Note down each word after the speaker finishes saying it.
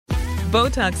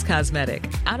Botox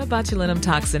Cosmetic, out of botulinum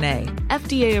toxin A,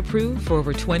 FDA approved for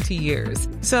over 20 years.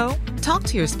 So, talk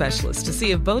to your specialist to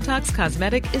see if Botox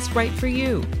Cosmetic is right for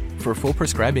you. For full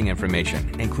prescribing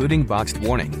information, including boxed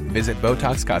warning, visit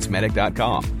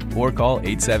BotoxCosmetic.com or call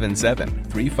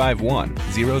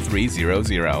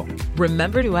 877-351-0300.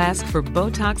 Remember to ask for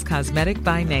Botox Cosmetic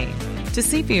by name. To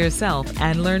see for yourself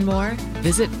and learn more,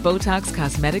 visit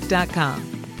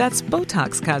BotoxCosmetic.com. That's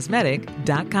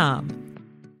BotoxCosmetic.com.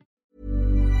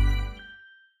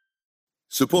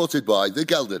 Supported by The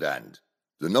Gelderdend,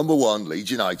 the #1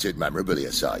 Leeds United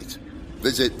memorabilia site.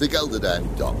 Visit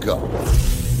thegelderdend.com.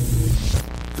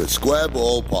 The Square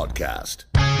Ball Podcast.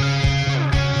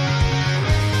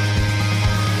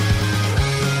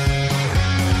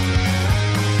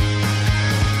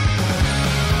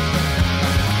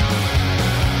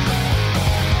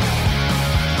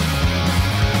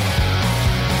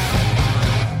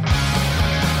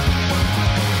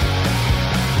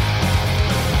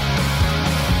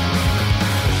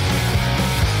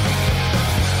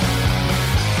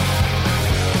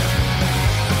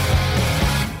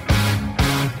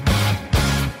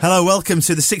 Hello, welcome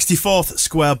to the 64th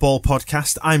Square Ball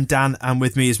Podcast. I'm Dan, and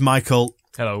with me is Michael.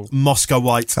 Hello. Moscow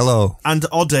White. Hello. And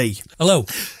Oddie. Hello.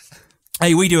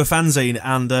 Hey, we do a fanzine,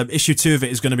 and issue 2 of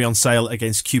it is going to be on sale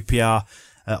against QPR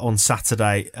on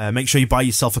Saturday. Make sure you buy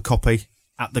yourself a copy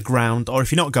at the ground, or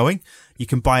if you're not going, you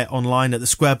can buy it online at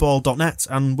thesquareball.net,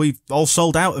 and we've all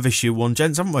sold out of issue 1,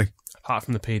 gents, haven't we? Apart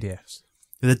from the PDFs.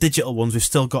 The digital ones, we've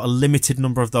still got a limited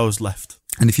number of those left.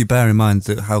 And if you bear in mind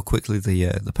that how quickly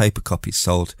the paper copies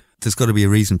sold, there's got to be a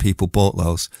reason people bought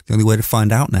those. The only way to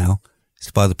find out now is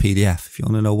to buy the PDF. If you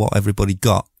want to know what everybody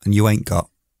got and you ain't got,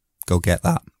 go get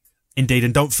that. Indeed,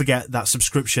 and don't forget that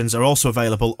subscriptions are also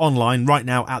available online right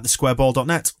now at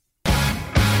thesquareball.net.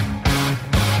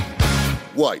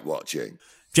 White watching.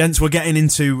 Gents, we're getting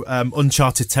into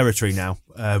uncharted territory now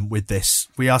with this.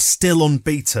 We are still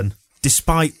unbeaten,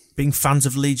 despite being fans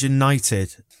of Leeds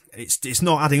United. It's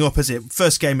not adding up, is it?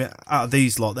 First game out of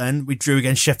these lot then. We drew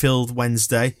against Sheffield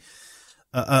Wednesday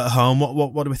at home.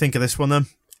 What do we think of this one then?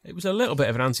 It was a little bit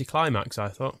of an anticlimax, I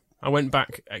thought. I went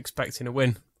back expecting a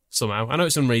win somehow. I know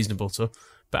it's unreasonable to,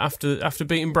 but after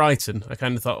beating Brighton, I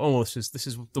kind of thought, oh, this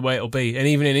is the way it'll be. And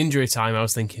even in injury time, I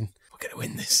was thinking, we're going to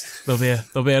win this.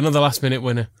 There'll be another last minute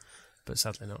winner, but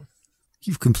sadly not.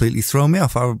 You've completely thrown me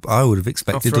off. I would have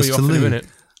expected us to lose.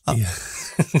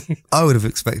 I would have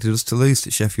expected us to lose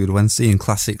to Sheffield Wednesday in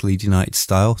classic Leeds United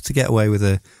style, to get away with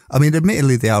I mean,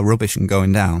 admittedly, they are rubbish and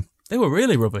going down. They were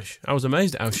really rubbish. I was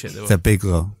amazed at how shit they were. They're big,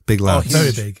 though. Big lads.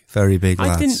 Very big. Very big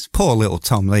lads. Poor little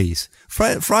Tom Lees.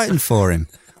 Frightened for him.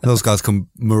 Those guys come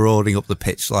marauding up the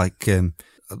pitch like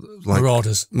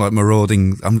marauders. Like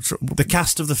marauding. The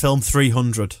cast of the film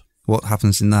 300. What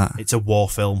happens in that? It's a war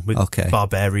film with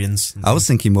barbarians. I was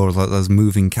thinking more of like those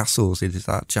moving castles. He did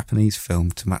that Japanese film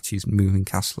to match his moving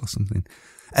castle or something.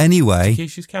 Anyway.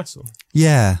 Takeshi's Castle?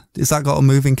 Yeah. Has that got a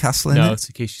moving castle in it? No,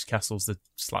 Takeshi's Castle's the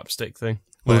slapstick thing,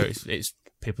 where it's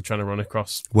people trying to run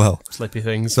across slippy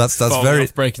things. That's very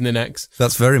off, breaking their necks.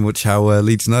 That's very much how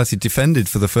Leeds United defended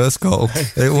for the first goal.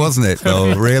 It wasn't it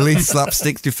though? Really?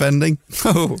 Slapstick defending?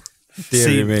 Oh.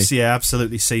 Yeah,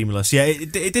 absolutely seamless. Yeah,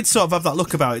 it did sort of have that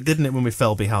look about it, didn't it, when we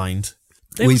fell behind?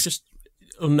 They were just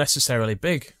unnecessarily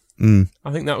big. I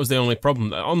think that was the only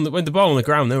problem. When the ball on the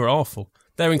ground, they were awful.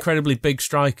 Their incredibly big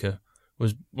striker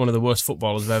was one of the worst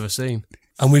footballers I've ever seen.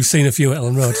 And we've seen a few at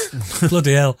Ellen Road.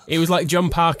 Bloody hell. It was like John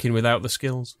Parkin without the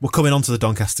skills. We're coming on to the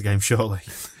Doncaster game shortly.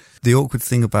 The awkward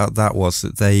thing about that was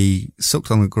that they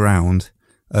sucked on the ground,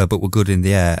 but were good in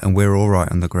the air, and we're all right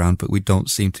on the ground, but we don't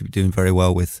seem to be doing very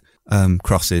well with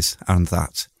crosses and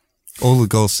that. All the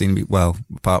goals seem to be, well,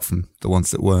 apart from the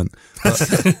ones that weren't. But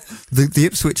the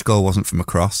Ipswich goal wasn't from a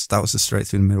cross. That was a straight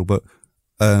through the middle. But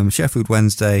Sheffield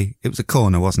Wednesday, it was a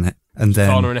corner, wasn't it? And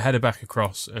then corner and a header back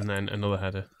across, and then another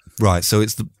header. Right, so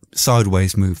it's the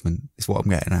sideways movement is what I'm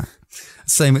getting at.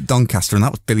 Same at Doncaster, and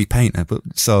that was Billy Painter. But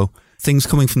so things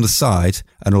coming from the side,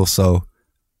 and also,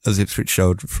 as Ipswich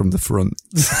showed, from the front.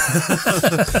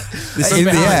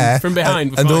 From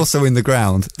behind. And also in the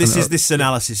ground. This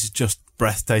analysis is just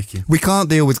breathtaking. We can't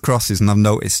deal with crosses, and I've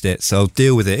noticed it, so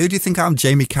deal with it. Who do you think I'm?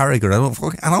 Jamie Carragher? I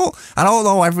don't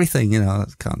know everything, you know.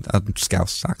 I'm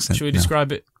Scouse accent. Should we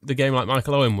describe the game like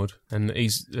Michael Owen would? And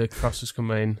the cross has come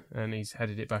in, and he's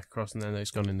headed it back across, and then it's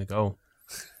gone in the goal.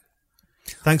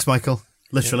 Thanks, Michael.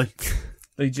 Literally. Yeah.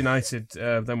 Leeds United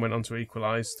then went on to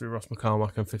equalise through Ross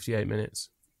McCormack in 58 minutes.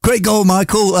 Great goal,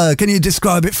 Michael. Can you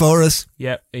describe it for us?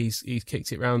 Yep, he's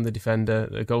kicked it round the defender.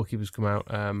 The goalkeeper's come out,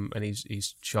 and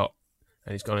he's shot,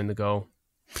 and he's gone in the goal.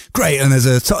 Great. And as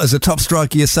a top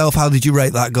striker yourself, how did you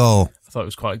rate that goal? I thought it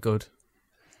was quite good.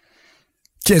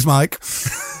 Cheers, Mike.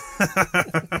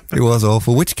 It was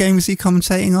awful. Which game was he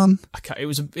commentating on?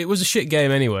 It was a shit game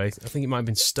anyway. I think it might have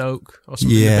been Stoke or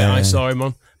something that I saw him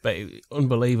on. But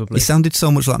unbelievably, he sounded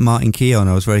so much like Martin Keown.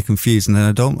 I was very confused, and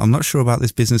then I'm not sure about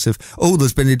this business of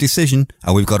there's been a decision,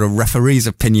 and we've got a referee's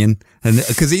opinion, and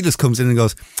because he just comes in and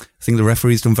goes, I think the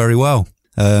referee's done very well.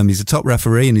 He's a top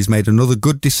referee, and he's made another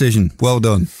good decision. Well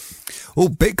done.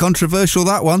 Bit controversial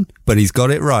that one, but he's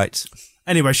got it right.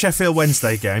 Anyway, Sheffield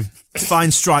Wednesday game. Fine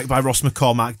strike by Ross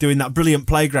McCormack, doing that brilliant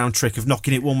playground trick of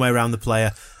knocking it one way around the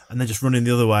player and then just running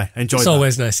the other way. Enjoyed It's that.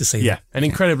 always nice to see. Yeah, an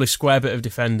incredibly square bit of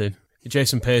defending.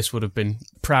 Jason Pearce would have been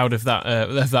proud of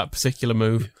that particular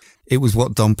move. It was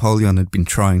what Don Polion had been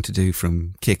trying to do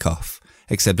from kick-off,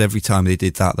 except every time they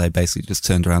did that, they basically just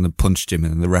turned around and punched him,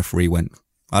 and the referee went,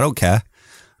 I don't care.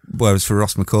 Whereas for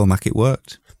Ross McCormack, it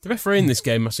worked. The referee in this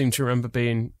game, I seem to remember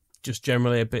being just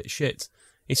generally a bit shit.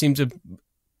 He seemed to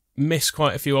miss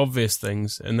quite a few obvious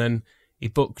things, and then he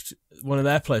booked one of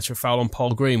their players for a foul on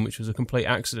Paul Green, which was a complete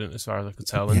accident as far as I could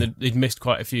tell, and he'd missed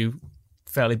quite a few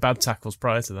fairly bad tackles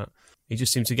prior to that. He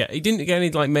just seemed to he didn't get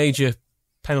any like major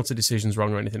penalty decisions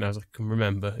wrong or anything as I can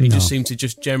remember. He just seemed to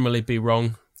just generally be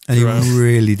wrong. And throughout. He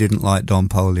really didn't like Don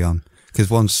Polion, because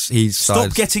once he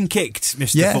started... Stop getting kicked,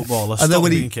 Mr. Footballer. Stop and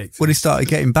then getting kicked. When he started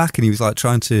getting back and he was like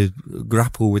trying to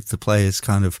grapple with the players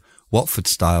kind of Watford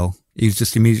style, he was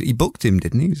just immediately, he booked him,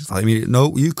 didn't he? He was like,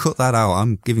 no, you cut that out.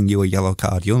 I'm giving you a yellow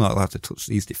card. You're not allowed to touch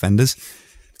these defenders.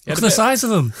 Look at the size of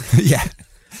them. Yeah.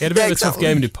 He had a bit of a tough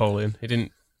game, Napoleon. He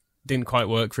didn't quite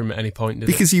work for him at any point, did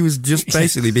it? Because he was just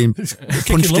basically being punched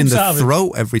in the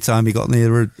throat every time he got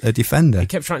near a defender. He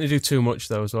kept trying to do too much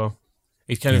though as well.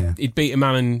 He'd beat a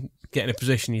man and get in a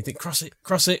position, you'd think, cross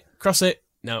it.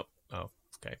 No. Oh,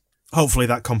 okay. Hopefully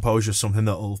that composure's something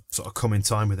that'll sort of come in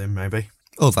time with him, maybe.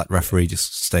 That referee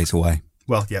just stays away.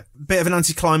 Well, yeah. Bit of an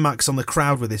anticlimax on the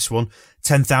crowd with this one.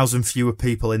 10,000 fewer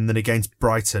people in than against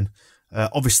Brighton.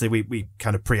 Obviously, we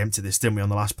kind of preempted this, didn't we, on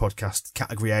the last podcast?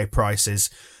 Category A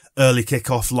prices, early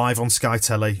kick-off, live on Sky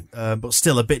Telly, but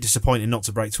still a bit disappointing not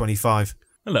to break 25.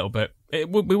 A little bit.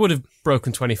 We would have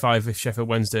broken 25 if Sheffield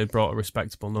Wednesday had brought a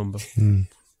respectable number,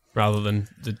 rather than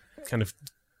the kind of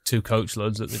 2 coach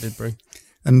loads that they did bring.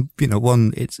 And,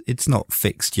 one, it's not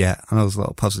fixed yet. I know there's a lot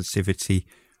of positivity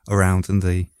around, and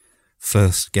the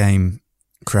first game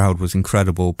crowd was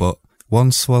incredible, but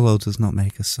one swallow does not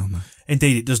make a summer.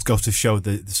 Indeed, it does go to show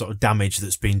the sort of damage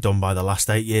that's been done by the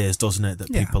last 8 years, doesn't it?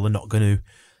 That people are not going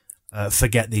to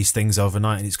forget these things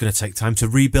overnight, and it's going to take time to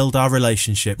rebuild our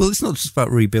relationship. Well, it's not just about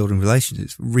rebuilding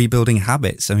relationships, it's rebuilding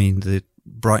habits. I mean, the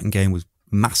Brighton game was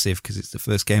massive because it's the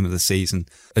first game of the season,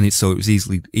 and it was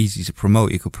easy to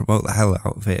promote. You could promote the hell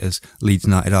out of it as Leeds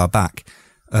United are back.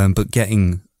 But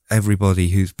getting everybody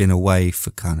who's been away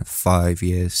for kind of 5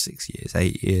 years, 6 years,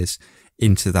 8 years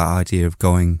into that idea of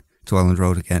going to Elland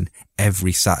Road again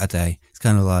every Saturday, it's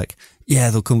kind of like,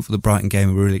 they'll come for the Brighton game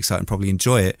and we're really excited and probably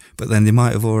enjoy it, but then they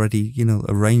might have already,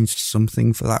 arranged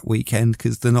something for that weekend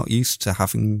because they're not used to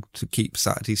having to keep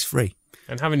Saturdays free.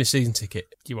 And having a season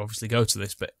ticket, you obviously go to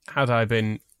this, but had I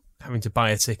been having to buy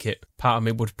a ticket, part of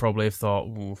me would probably have thought,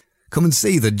 ooh, come and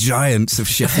see the giants of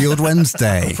Sheffield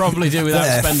Wednesday. Probably do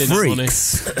without spending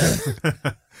that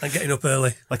money. And getting up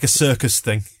early. Like a circus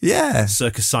thing. Yeah.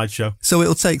 Circus sideshow. So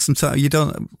it'll take some time.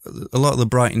 A lot of the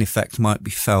Brighton effect might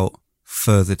be felt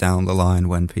further down the line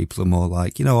when people are more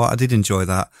like, you know what, I did enjoy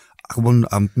that.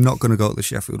 I'm not going to go to the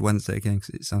Sheffield Wednesday game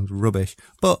because it sounds rubbish.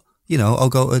 But, I'll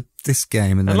go to this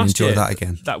game and then enjoy that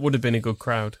again. That would have been a good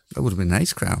crowd. That would have been a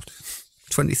nice crowd.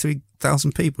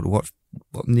 23,000 people to watch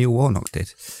what Neil Warnock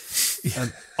did.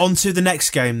 On to the next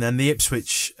game then, the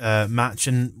Ipswich match,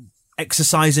 and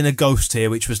exercising a ghost here,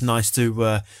 which was nice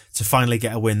to finally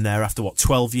get a win there after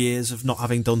 12 years of not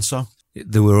having done so.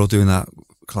 They were all doing that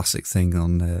classic thing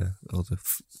on all the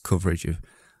coverage of,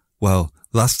 well,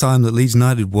 last time that Leeds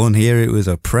United won here, it was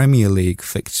a Premier League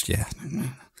fixture.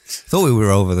 Thought we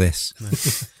were over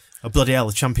this. Oh, bloody hell,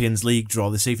 the Champions League draw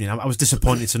this evening. I was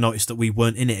disappointed to notice that we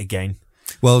weren't in it again.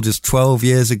 Well, just 12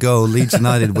 years ago, Leeds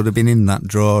United would have been in that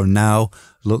draw, and now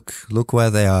look where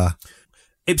they are.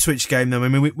 Ipswich game, though, I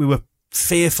mean, we were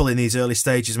fearful in these early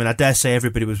stages. I mean, I dare say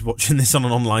everybody was watching this on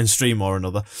an online stream or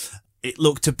another. It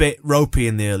looked a bit ropey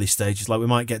in the early stages, like we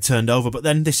might get turned over, but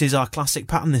then this is our classic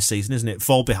pattern this season, isn't it?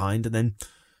 Fall behind and then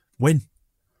win.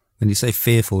 When you say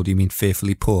fearful, do you mean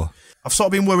fearfully poor? I've sort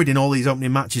of been worried in all these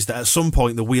opening matches that at some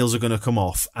point the wheels are going to come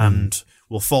off and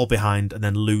we'll fall behind and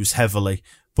then lose heavily.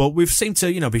 But we've seemed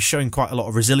to, be showing quite a lot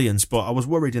of resilience, but I was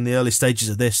worried in the early stages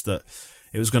of this that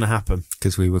it was going to happen.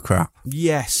 Because we were crap.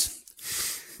 Yes.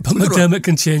 But McDermott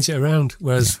can change it around,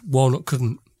 whereas Warnock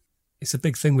couldn't. It's a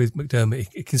big thing with McDermott.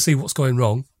 He can see what's going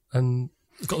wrong and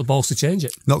got the balls to change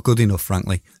it. Not good enough,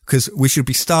 frankly, because we should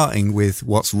be starting with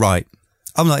what's right.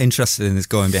 I'm not interested in this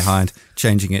going behind,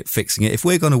 changing it, fixing it. If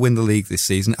we're going to win the league this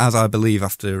season, as I believe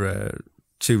after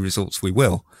 2 results we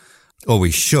will, or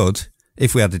we should,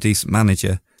 if we had a decent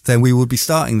manager, then we would be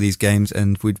starting these games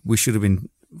and we should have been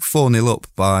 4-0 up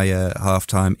by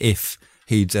half-time if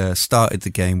he'd started the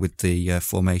game with the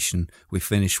formation we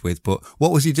finished with. But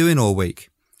what was he doing all week?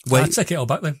 I'd take it all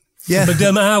back then. Yeah.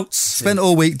 McDermott out. Spent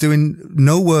all week doing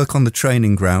no work on the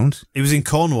training ground. He was in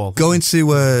Cornwall. Going to,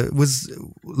 was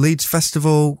Leeds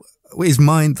Festival. His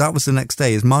mind, that was the next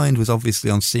day. His mind was obviously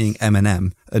on seeing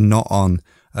Eminem and not on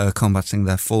combating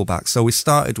their fullback. So we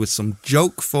started with some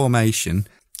joke formation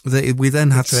that we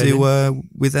then had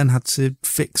to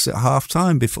fix at half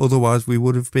time. Otherwise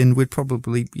we'd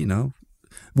probably,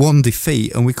 one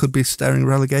defeat and we could be staring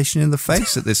relegation in the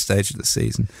face at this stage of the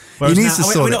season. Whereas he needs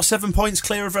to we're not 7 points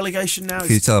clear of relegation now.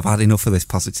 Can you tell I've had enough of this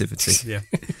positivity? Yeah.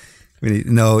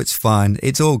 No, it's fine.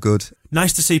 It's all good.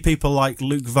 Nice to see people like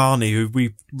Luke Varney, who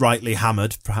we rightly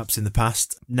hammered perhaps in the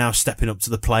past, now stepping up to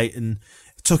the plate and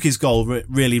took his goal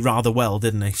really rather well,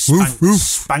 didn't he?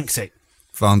 Spanked it.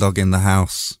 Varndog in the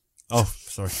house. Oh,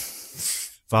 sorry.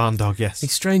 Varndog, yes.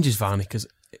 He's strange as Varney because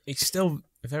he's still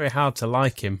very hard to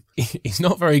like him. He's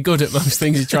not very good at most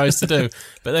things he tries to do,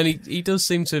 but then he does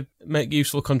seem to make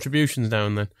useful contributions now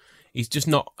and then. He's just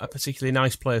not a particularly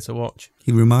nice player to watch.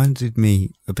 He reminded me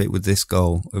a bit with this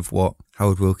goal of what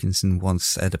Howard Wilkinson once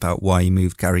said about why he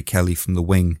moved Gary Kelly from the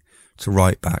wing to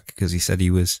right back, because he said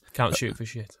he was... Can't shoot for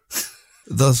shit.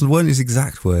 Those weren't his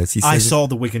exact words. I saw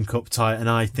the Wigan Cup tie and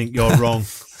I think you're wrong.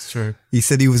 It's true. He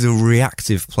said he was a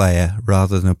reactive player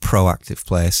rather than a proactive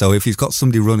player. So if he's got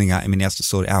somebody running at him and he has to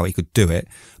sort it out, he could do it.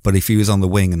 But if he was on the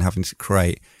wing and having to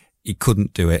create, he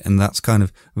couldn't do it. And that's kind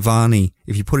of Varney.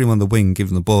 If you put him on the wing, give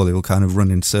him the ball, he will kind of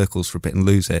run in circles for a bit and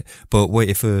lose it. But wait,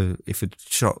 if a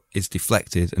shot is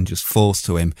deflected and just falls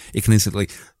to him, he can instantly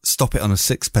stop it on a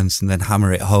sixpence and then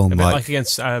hammer it home. A bit like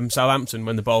against Southampton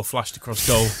when the ball flashed across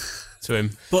goal to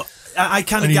him. But I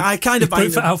kind of buy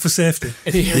it out for safety.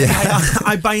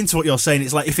 I buy into what you're saying.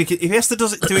 It's like if he has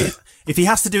to if he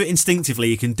has to do it instinctively,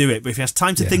 he can do it. But if he has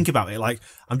time to think about it, like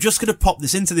I'm just going to pop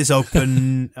this into this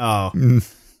open,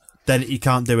 then he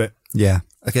can't do it. Yeah,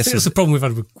 I guess that's the problem we've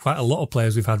had with quite a lot of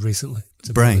players we've had recently.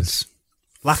 Brains,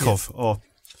 lack of, or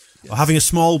having a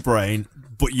small brain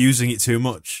but using it too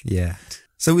much. Yeah.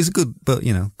 So it was a good, but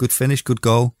good finish, good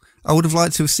goal. I would have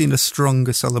liked to have seen a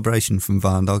stronger celebration from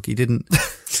Varndog. He didn't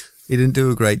do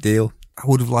a great deal. I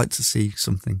would have liked to see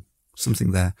something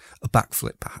there. A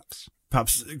backflip, perhaps.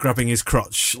 Perhaps grabbing his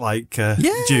crotch like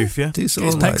Doof, yeah? Do his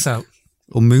pecs out.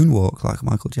 Or moonwalk like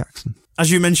Michael Jackson.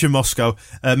 As you mentioned, Moscow,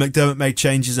 McDermott made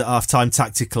changes at half-time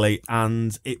tactically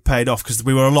and it paid off because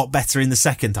we were a lot better in the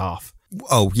second half.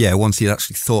 Oh, yeah, once he'd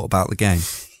actually thought about the game.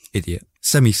 Idiot.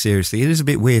 Semi-seriously, it is a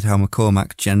bit weird how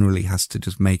McCormack generally has to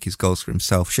just make his goals for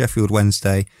himself. Sheffield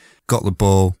Wednesday got the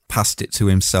ball, passed it to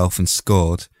himself and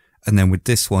scored. And then with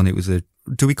this one, it was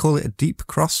do we call it a deep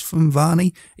cross from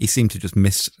Varney? He seemed to just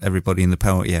miss everybody in the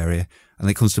penalty area. And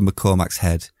it comes to McCormack's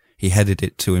head. He headed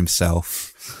it to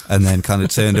himself and then kind of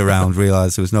turned around,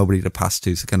 realised there was nobody to pass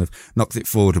to, so kind of knocked it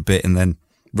forward a bit and then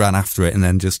ran after it and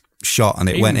then just shot and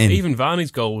it went in. Even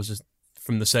Varney's goal was just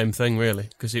from the same thing, really,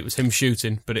 because it was him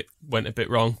shooting, but it went a bit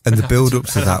wrong. And the build-up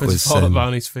to that was fall at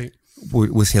Varney's feet.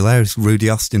 Was hilarious. Rudy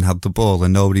Austin had the ball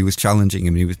and nobody was challenging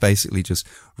him. He was basically just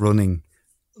running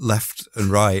left and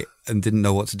right and didn't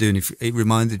know what to do. And it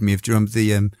reminded me of, do you remember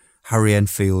the Harry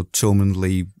Enfield,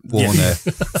 Cholmondeley, Warner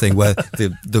thing where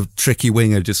the tricky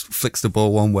winger just flicks the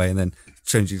ball one way and then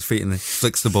changes his feet and then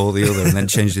flicks the ball the other and then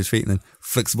changes his feet and then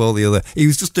flicks the ball the other. He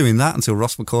was just doing that until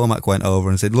Ross McCormack went over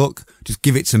and said, look, just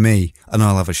give it to me and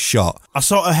I'll have a shot. I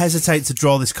sort of hesitate to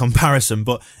draw this comparison,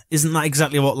 but isn't that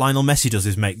exactly what Lionel Messi does,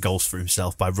 is make goals for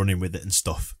himself by running with it and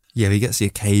stuff? Yeah, he gets the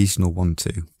occasional one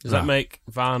too. Does that make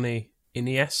Varney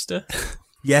Iniesta?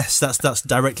 Yes, that's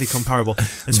directly comparable.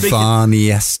 And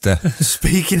Varniesta.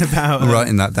 Speaking about... I'm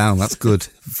writing that down, that's good.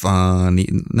 Varney,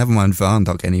 never mind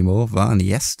Varndog anymore,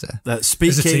 Varniesta.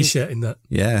 There's a t-shirt in that.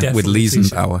 Yeah, definitely with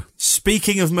Liesenbauer.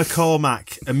 Speaking of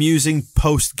McCormack, amusing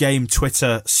post-game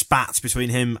Twitter spat between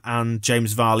him and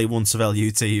James Varley once of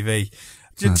LUTV.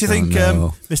 Do you think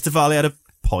Mr. Varley had a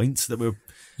point that we were...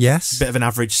 Yes. A bit of an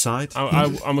average side?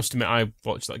 I must admit, I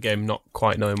watched that game not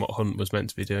quite knowing what Hunt was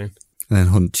meant to be doing. And then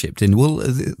Hunt chipped in. Well,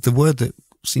 the word that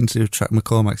seemed to attract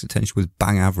McCormack's attention was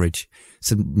bang average.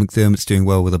 Said McDermott's doing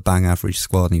well with a bang average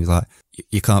squad. And he was like,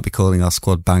 you can't be calling our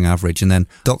squad bang average. And then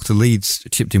Dr. Leeds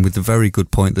chipped in with the very good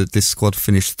point that this squad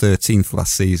finished 13th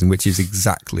last season, which is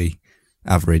exactly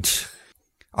average.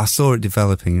 I saw it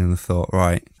developing and I thought,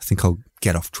 right, I think I'll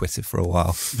get off Twitter for a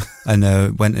while.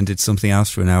 And went and did something else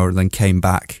for an hour and then came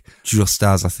back just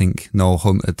as I think Noel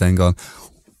Hunt had then gone,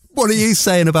 what are you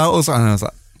saying about us? And I was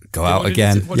like, go out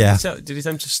again. Did he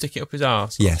tell him to stick it up his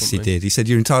arse? Yes, he did. He said,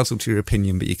 you're entitled to your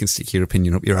opinion, but you can stick your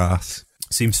opinion up your arse.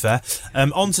 Seems fair.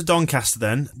 On to Doncaster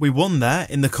then. We won there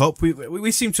in the Cup.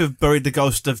 We seem to have buried the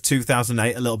ghost of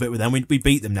 2008 a little bit with them. We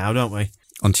beat them now, don't we?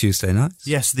 On Tuesday night?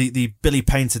 Yes, the Billy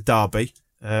Painter derby.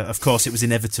 Of course, it was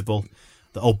inevitable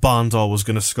that old Barndor was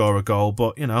going to score a goal,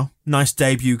 but, nice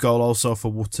debut goal also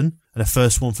for Wootton, and a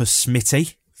first one for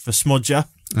Smitty, for Smudger.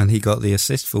 And he got the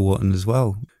assist for Wootton as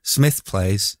well. Smith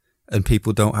plays, and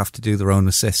people don't have to do their own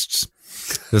assists.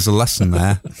 There's a lesson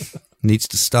there. Needs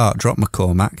to drop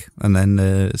McCormack, and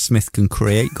then Smith can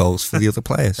create goals for the other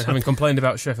players. And having complained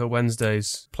about Sheffield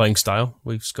Wednesday's playing style,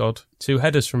 we've scored 2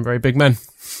 headers from very big men.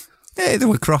 Yeah, there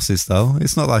were crosses though.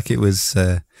 It's not like it was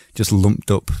just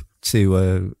lumped up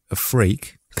to a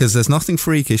freak, because there's nothing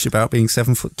freakish about being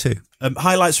 7'2".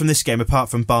 Highlights from this game, apart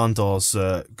from Barndor's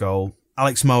goal,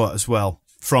 Alex Mowat as well,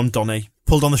 from Donny,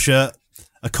 pulled on the shirt,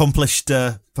 accomplished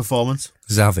performance.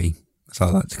 Zavi, as I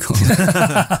like to call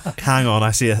it. Hang on,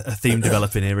 I see a theme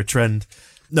developing here, a trend.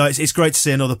 No, it's great to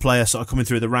see another player sort of coming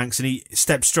through the ranks, and he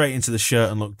stepped straight into the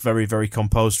shirt and looked very, very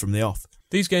composed from the off.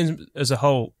 These games as a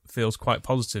whole feels quite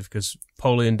positive because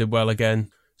Polian did well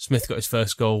again. Smith got his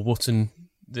first goal. Wootton,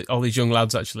 all these young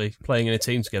lads actually playing in a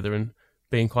team together and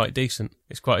being quite decent.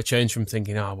 It's quite a change from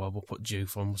thinking, we'll put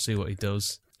Juve on, we'll see what he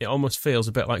does. It almost feels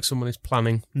a bit like someone is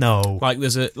planning. No, like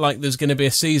there's going to be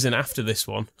a season after this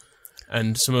one,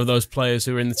 and some of those players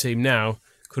who are in the team now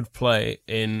could play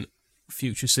in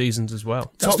future seasons as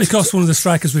well. That's because one of the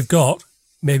strikers we've got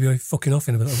maybe we're fucking off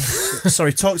in a bit.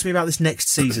 Sorry, talk to me about this next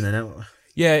season then.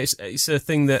 Yeah, it's a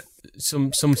thing that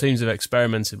some teams have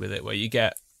experimented with it, where you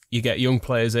get young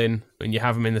players in and you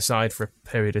have them in the side for a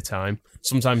period of time.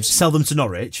 Sometimes sell them to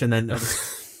Norwich, and then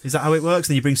is that how it works?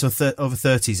 Then you bring some over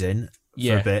 30s in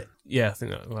for a bit. Yeah, I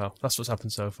think that's what's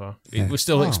happened so far. Yeah. We're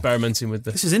still experimenting with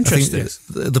this. This is interesting.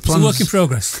 The plans, it's a work in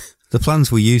progress. The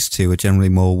plans we're used to are generally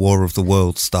more War of the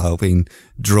World style, being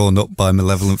drawn up by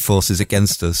malevolent forces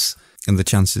against us, and the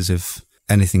chances of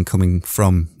anything coming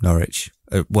from Norwich,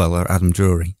 or Adam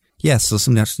Drury. Yes, so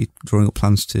somebody actually drawing up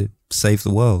plans to save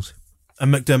the world.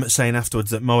 And McDermott saying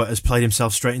afterwards that Mowat has played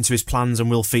himself straight into his plans and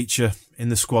will feature in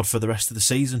the squad for the rest of the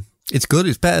season. It's good.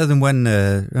 It's better than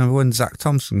when Zach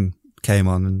Thompson came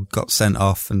on and got sent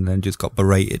off and then just got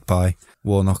berated by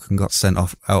Warnock and got sent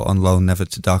off out on loan, never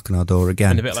to darken our door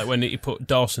again. And a bit like when you put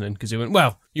Dawson in, because he went,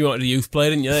 well, you wanted a youth player,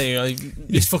 didn't you?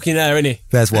 He's fucking there, isn't he?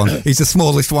 There's one. He's the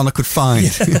smallest one I could find.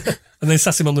 Yeah. And they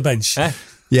sat him on the bench.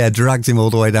 Yeah, dragged him all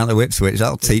the way down to Ipswich.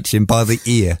 That'll teach him by the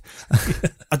ear.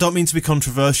 I don't mean to be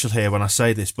controversial here when I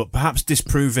say this, but perhaps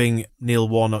disproving Neil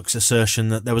Warnock's assertion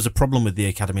that there was a problem with the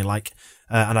academy, like,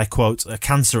 and I quote, a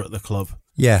cancer at the club.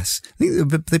 Yes. I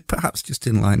think they perhaps just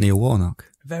didn't like Neil Warnock.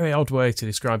 Very odd way to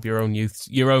describe your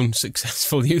own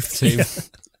successful youth team. Yeah.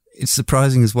 It's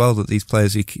surprising as well that these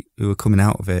players who are coming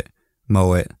out of it,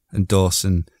 Mowat and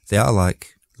Dawson, they are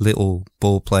like little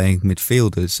ball-playing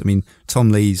midfielders. I mean, Tom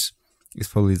Lees is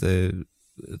probably the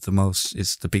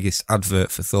biggest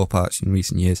advert for Thorpe Arch in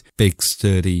recent years. Big,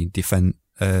 sturdy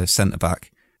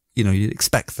centre-back. You'd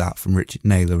expect that from Richard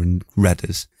Naylor and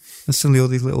Redders. And suddenly all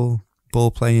these little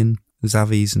ball-playing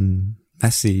Zavis and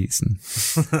Messis,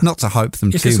 and not to hype them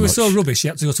too much. Because we're so rubbish,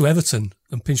 you had to go to Everton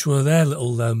and pinch one of their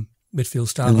little midfield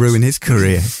stars. And ruin his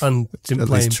career. And didn't at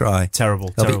play least him. try.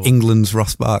 Terrible. That'll be England's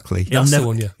Ross Barkley.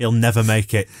 He'll never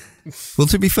make it. Well,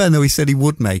 to be fair, though, he said he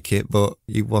would make it, but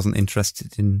he wasn't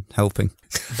interested in helping.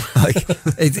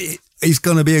 He's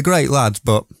going to be a great lad,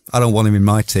 but I don't want him in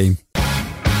my team.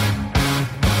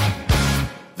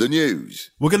 The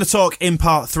news. We're going to talk in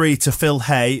part 3 to Phil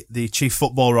Hay, the chief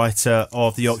football writer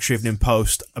of the Yorkshire Evening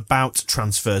Post, about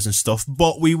transfers and stuff,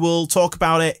 but we will talk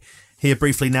about it here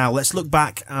briefly now. Let's look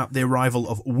back at the arrival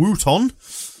of Wootton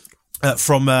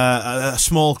from a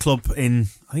small club in,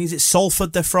 I think, is it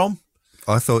Salford they're from?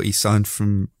 I thought he signed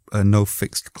from a no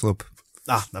fixed club.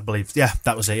 I believe. Yeah,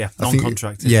 that was it, yeah.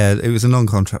 Non-contracted. Yeah, it was a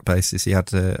non-contract basis. He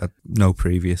had no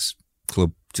previous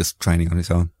club, just training on his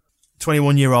own.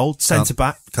 21-year-old,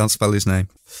 centre-back. Can't spell his name.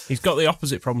 He's got the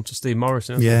opposite problem to Steve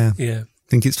Morrison. Yeah. Yeah. I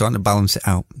think it's trying to balance it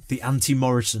out. The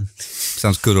anti-Morrison.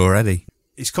 Sounds good already.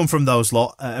 He's come from those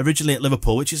lot, originally at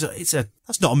Liverpool, which is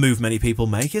that's not a move many people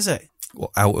make, is it?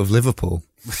 Well, out of Liverpool.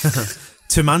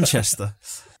 To Manchester.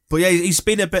 But yeah, he's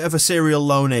been a bit of a serial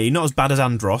loanee, not as bad as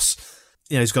Andros.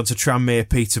 He's gone to Tranmere,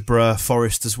 Peterborough,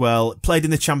 Forest as well. Played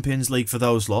in the Champions League for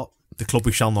those lot, the club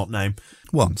we shall not name.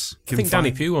 Once. I think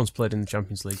Danny Pugh once played in the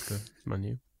Champions League for Man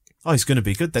U. Oh, he's going to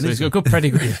be good then, So he's isn't got a good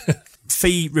pedigree.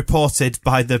 Fee reported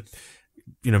by the,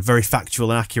 very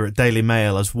factual and accurate Daily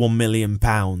Mail as £1 million.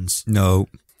 No.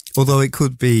 Although it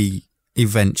could be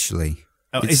eventually.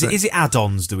 Oh, is it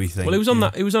add-ons, do we think? Well,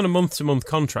 he was on a month-to-month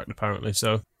contract, apparently,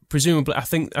 so presumably,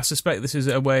 I suspect this is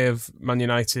a way of Man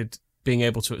United being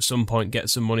able to, at some point, get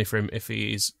some money for him if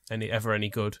he is ever any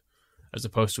good, as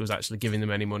opposed to us actually giving them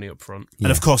any money up front.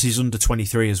 And of course, he's under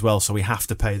 23 as well, so we have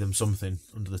to pay them something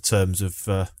under the terms of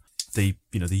the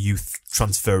youth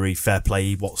transferee fair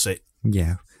play. What's it?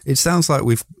 Yeah. It sounds like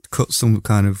we've cut some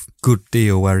kind of good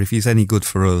deal where if he's any good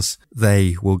for us,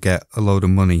 they will get a load of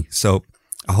money. So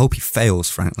I hope he fails,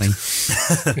 frankly.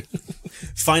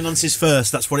 Finances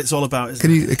first, that's what it's all about, isn't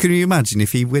it? Can you imagine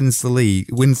if he wins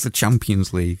the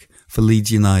Champions League for Leeds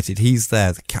United, he's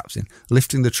there, the captain,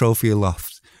 lifting the trophy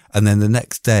aloft, and then the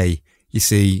next day you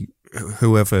see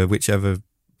whichever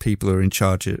people are in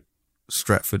charge at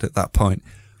Stretford at that point,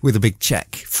 with a big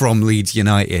check from Leeds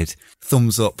United,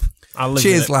 thumbs up.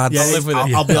 Cheers, lads. Yeah, I'll live with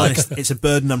it. I'll be honest, it's a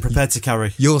burden I'm prepared to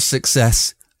carry. Your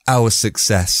success, our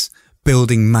success,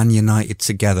 building Man United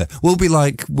together. We'll be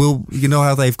like, you know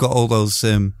how they've got all those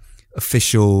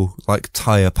official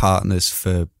tyre partners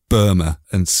for Burma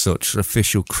and such,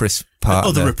 official crisp partner.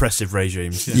 Other repressive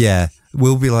regimes. Yeah,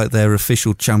 we'll be like their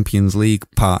official Champions League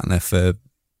partner for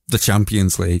the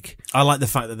Champions League. I like the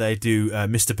fact that they do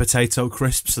Mr. Potato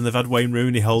crisps, and they've had Wayne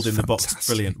Rooney holding the box.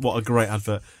 Brilliant. What a great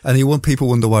advert. And people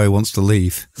wonder why he wants to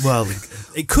leave. Well,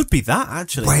 it could be that,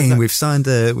 actually. Wayne, we've signed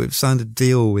a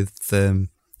deal with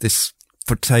this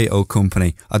potato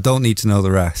company. I don't need to know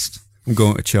the rest. I'm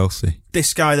going to Chelsea.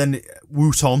 This guy then,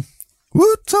 Wooton.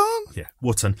 Yeah,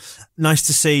 Wooton. Nice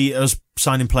to see us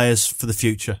signing players for the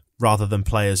future rather than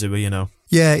players who are,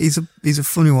 Yeah, he's a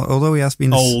funny one. Although he has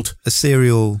been old, a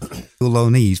serial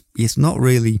loanee, he's not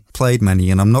really played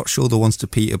many, and I'm not sure the ones to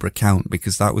Peterborough count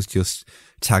because that was just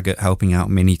Taggart helping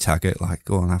out Mini Taggart,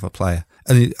 go on, have a player.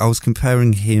 And I was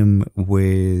comparing him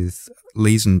with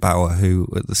Leisenbauer, who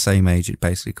at the same age had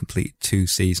basically completed 2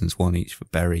 seasons, one each for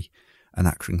Bury and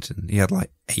Accrington. He had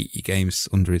 80 games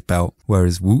under his belt,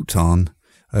 whereas Wooton,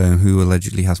 who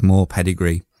allegedly has more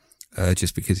pedigree,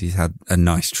 just because he's had a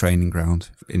nice training ground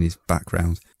in his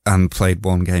background and played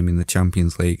 1 game in the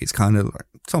Champions League. It's kind of like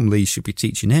Tom Lee should be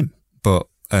teaching him, but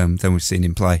then we've seen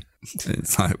him play.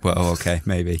 It's okay,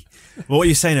 maybe. Well, what were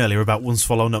you saying earlier about one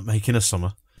swallow not making a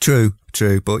summer? True,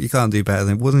 but you can't do better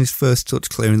than it. Wasn't his first touch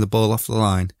clearing the ball off the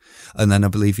line? And then I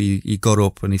believe he got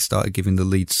up and he started giving the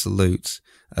Leeds salute,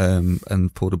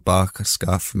 and pulled a Barker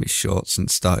scarf from his shorts and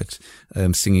started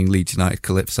singing Leeds United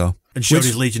Calypso. And showed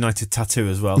his Leeds United tattoo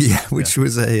as well. Yeah, which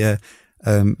was a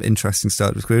interesting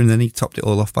start to his career. And then he topped it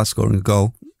all off by scoring a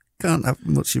goal. Can't have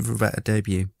much of a better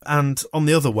debut. And on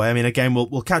the other way, again,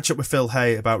 we'll catch up with Phil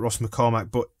Hay about Ross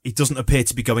McCormack, but he doesn't appear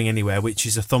to be going anywhere, which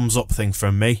is a thumbs up thing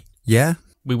from me. Yeah.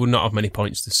 We would not have many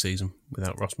points this season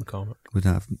without Ross McCormack. We'd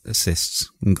have assists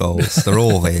and goals. They're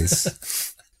all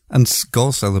his. And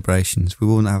goal celebrations. We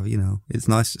wouldn't have, it's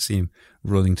nice to see him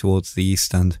running towards the East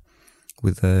Stand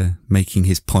with making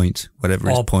his point, whatever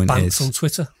his point is. Bants on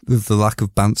Twitter. With the lack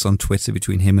of bants on Twitter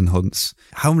between him and Hunts.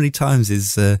 How many times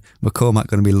is McCormack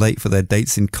going to be late for their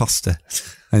dates in Costa?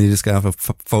 And you're just going to have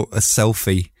a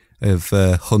selfie of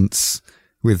Hunts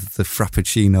with the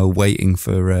Frappuccino waiting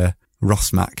for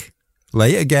Ross Mac.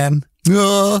 Late again.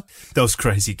 Oh. Those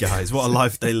crazy guys. What a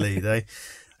life they lead, eh?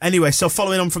 Anyway, so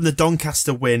following on from the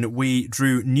Doncaster win, we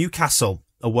drew Newcastle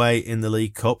away in the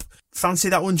League Cup. Fancy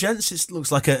that one, gents? It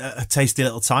looks like a tasty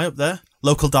little tie up there.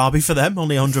 Local derby for them,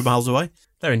 only 100 miles away.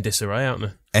 They're in disarray, aren't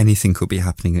they? Anything could be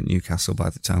happening at Newcastle by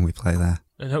the time we play there.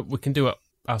 I hope we can do what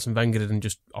Arsene Wenger did and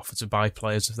just offer to buy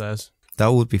players of theirs.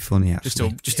 That would be funny,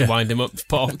 actually. Just to wind him up,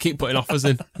 keep putting offers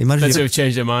in. Imagine Then they've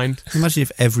changed their mind. Imagine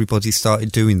if everybody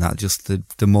started doing that just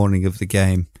the morning of the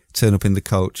game, turn up in the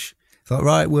coach. It's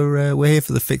right, we're here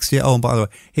for the fixture. Oh, and by the way,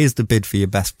 here's the bid for your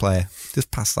best player.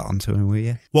 Just pass that on to him, will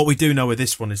you? What we do know with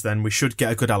this one is then we should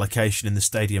get a good allocation in the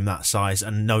stadium that size,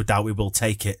 and no doubt we will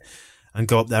take it and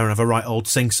go up there and have a right old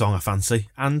sing-song, I fancy.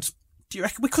 And do you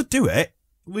reckon we could do it?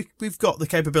 We've got the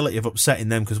capability of upsetting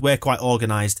them because we're quite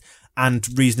organised and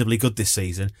reasonably good this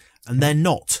season, and they're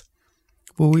not.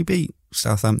 Well, we beat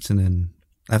Southampton and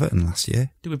Everton last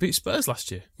year. Did we beat Spurs last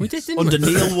year? We did, didn't Under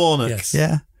we? Neil Warnock. Yes.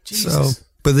 Yeah. Jesus. So,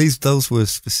 but those were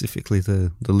specifically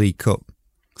the League Cup.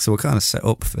 So we're kind of set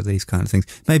up for these kind of things.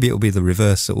 Maybe it'll be the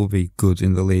reverse. It will be good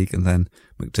in the league, and then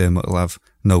McDermott will have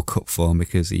no cup form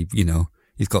because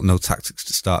he's got no tactics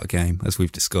to start a game, as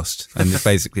we've discussed, and he's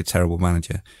basically a terrible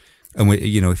manager. And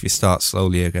if you start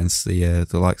slowly against the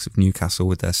likes of Newcastle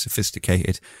with their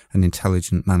sophisticated and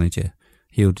intelligent manager,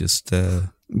 he'll just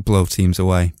blow teams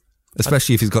away.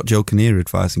 Especially if he's got Joe Kinnear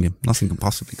advising him. Nothing can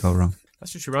possibly go wrong.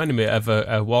 That's just reminded me of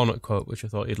a Warnock quote, which I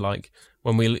thought you'd like,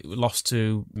 when we lost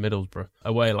to Middlesbrough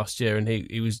away last year, and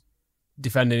he was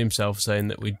defending himself, saying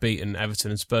that we'd beaten Everton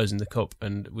and Spurs in the Cup,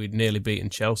 and we'd nearly beaten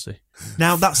Chelsea.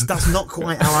 Now, that's not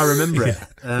quite how I remember it.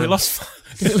 We lost.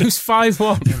 Did we lose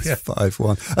 5-1?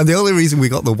 5-1. And the only reason we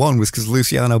got the one was because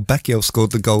Luciano Becchio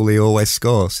scored the goal he always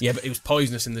scores. Yeah, but it was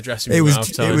poisonous in the dressing room. It was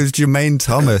half-time. Jermaine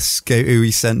Thomas who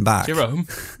he sent back.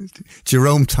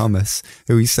 Jerome Thomas,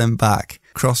 who he sent back,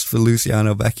 crossed for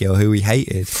Luciano Becchio, who he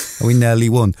hated, and we nearly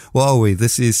won. What are we?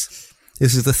 This is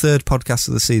the third podcast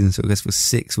of the season, so I guess we're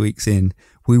 6 weeks in.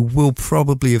 We will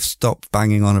probably have stopped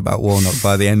banging on about Warnock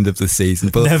by the end of the season,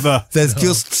 but there's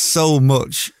just so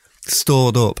much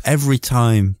stored up every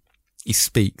time he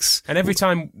speaks. And every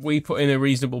time we put in a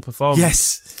reasonable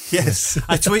performance. Yes.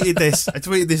 I tweeted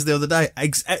this the other day.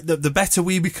 The better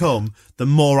we become, the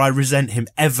more I resent him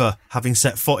ever having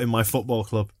set foot in my football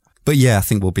club. But yeah, I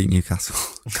think we'll beat Newcastle.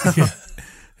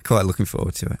 Quite looking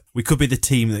forward to it. We could be the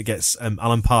team that gets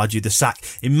Alan Pardew the sack.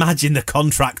 Imagine the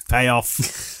contract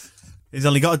payoff. He's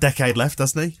only got a decade left,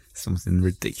 hasn't he? Something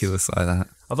ridiculous like that.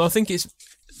 Although I think it's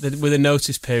with a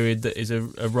notice period that is a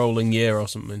rolling year or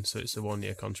something, so it's a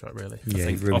 1-year contract, really. Yeah,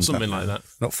 I think, or something like that.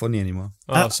 Not funny anymore.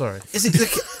 Oh, sorry. Is it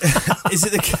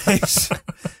the case?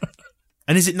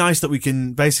 And is it nice that we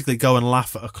can basically go and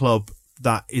laugh at a club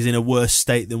that is in a worse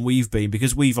state than we've been?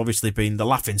 Because we've obviously been the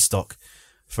laughingstock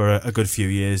for a good few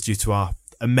years due to our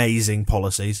amazing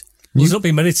policies. There's not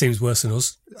been many teams worse than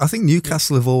us. I think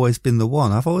Newcastle have always been the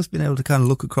one. I've always been able to kind of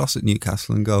look across at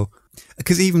Newcastle and go,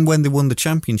 because even when they won the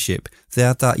championship, they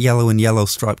had that yellow and yellow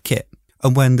striped kit.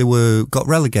 And when they got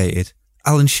relegated,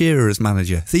 Alan Shearer as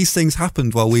manager. These things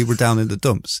happened while we were down in the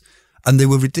dumps, and they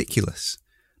were ridiculous.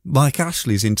 Mike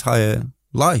Ashley's entire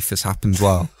life has happened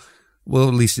well,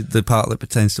 at least the part that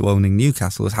pertains to owning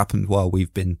Newcastle has happened while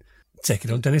we've been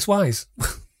taking on Dennis Wise.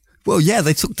 Well, yeah,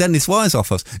 they took Dennis Wise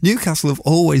off us. Newcastle have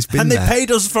always been and there. And they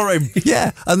paid us for him.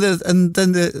 Yeah, and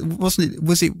then was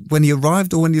it when he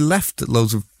arrived or when he left that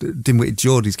loads of dim-witted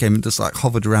Geordies came and just like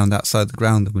hovered around outside the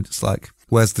ground and were just like,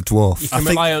 where's the dwarf?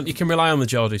 You can rely on the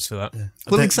Geordies for that. Yeah.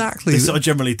 Well, exactly. They sort of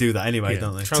generally do that anyway,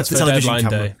 don't they? Transfer deadline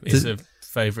day is a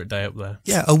favourite day up there.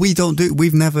 Yeah, and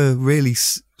we've never really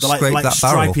scraped that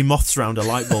barrel. Stripy moths around a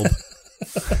light bulb.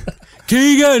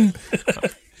 Keegan!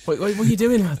 Wait, what are you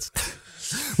doing, lads?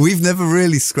 We've never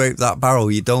really scraped that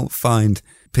barrel. You don't find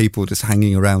people just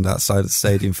hanging around outside the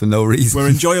stadium for no reason. We're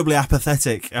enjoyably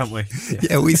apathetic, aren't we?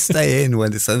 Yeah, we stay in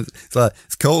when it's like,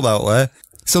 it's cold out there.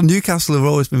 So Newcastle have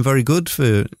always been very good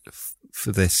for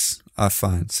this, I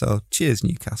find. So cheers,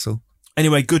 Newcastle.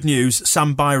 Anyway, good news.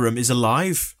 Sam Byram is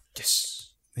alive.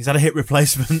 Yes. He's had a hip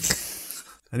replacement.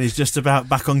 And he's just about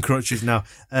back on crutches now.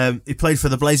 He played for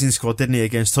the Blazing squad, didn't he,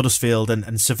 against Huddersfield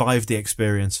and survived the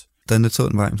experience. Then they're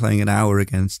talking about him playing an hour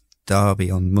against Derby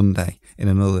on Monday in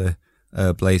another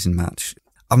Blazing match.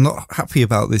 I'm not happy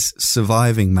about this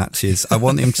surviving matches. I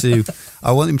want him to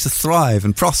thrive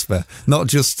and prosper, not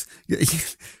just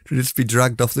be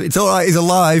dragged off. It's all right. He's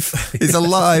alive. He's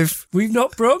alive. We've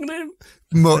not broken him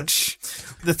much.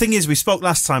 The thing is, we spoke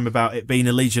last time about it being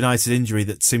a Leeds United injury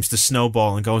that seems to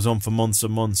snowball and goes on for months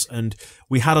and months. And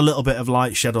we had a little bit of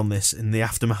light shed on this in the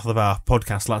aftermath of our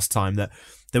podcast last time, that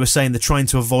they were saying they're trying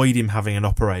to avoid him having an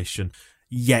operation,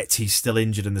 yet he's still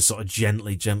injured and they're sort of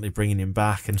gently bringing him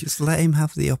back. And just let him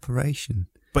have the operation.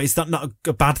 But is that not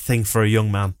a bad thing for a young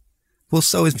man? Well,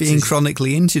 so is being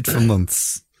chronically injured for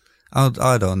months.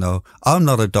 I don't know. I'm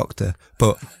not a doctor,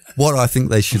 but what I think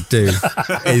they should do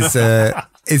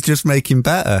is just make him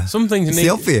better. Some things it's need, the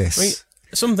obvious. I mean,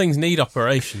 some things need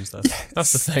operations, though. Yes.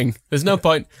 That's the thing. There's no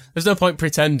point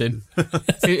pretending.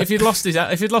 if you'd lost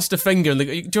a finger, and do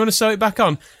you want to sew it back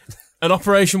on? An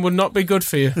operation would not be good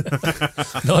for you.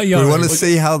 We want to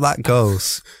see how that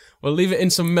goes. Well, leave it in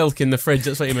some milk in the fridge.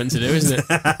 That's what you're meant to do, isn't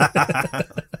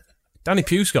it? Danny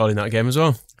Pugh scored in that game as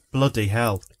well. Bloody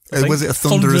hell. Was it a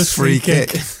thunderous free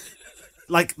kick?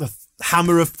 Like the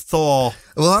hammer of Thor.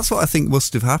 Well, that's what I think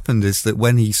must have happened, is that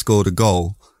when he scored a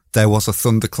goal, there was a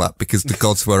thunderclap because the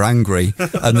gods were angry,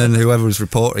 and then whoever was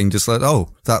reporting just like, oh,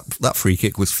 that free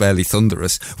kick was fairly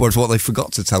thunderous. Whereas what they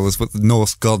forgot to tell us was the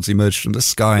Norse gods emerged from the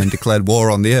sky and declared war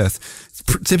on the earth.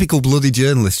 Typical bloody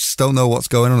journalists just don't know what's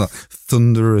going on.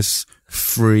 Thunderous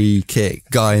free kick,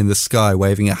 guy in the sky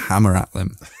waving a hammer at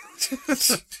them.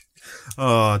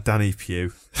 Oh, Danny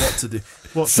Pugh. What to do?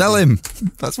 Sell him.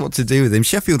 That's what to do with him.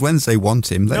 Sheffield Wednesday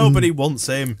want him. Nobody wants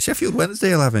him. Sheffield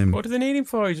Wednesday will have him. What do they need him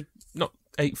for? He's not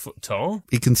 8 foot tall.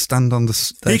 He can stand on their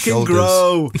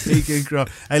shoulders. He can grow.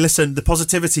 Hey, listen, the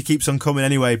positivity keeps on coming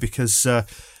anyway, because the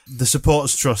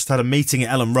Supporters Trust had a meeting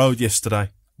at Ellen Road yesterday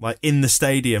like in the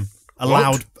stadium,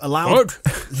 allowed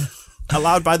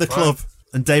by the club.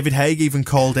 And David Haig even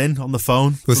called in on the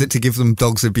phone. Was it to give them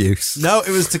dogs abuse? No, it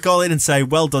was to call in and say,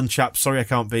 "Well done, chaps. Sorry I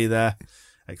can't be there,"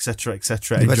 etc.,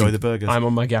 etc. Enjoy the burgers. I'm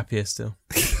on my gap year still.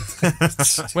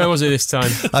 Where was it this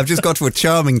time? I've just got to a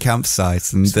charming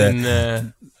campsite and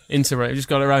Interrail. Just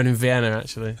got around in Vienna,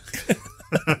 actually.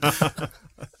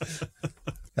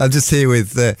 I'm just here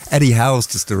with Eddie Howe's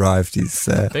just arrived. He's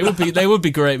they would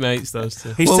be great mates, those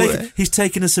two. He's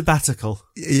taken a sabbatical.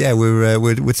 Yeah,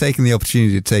 we're taking the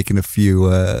opportunity of taking a few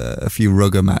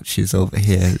rugger matches over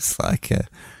here. It's like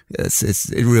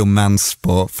it's a real man's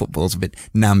sport. Football's a bit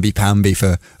namby-pamby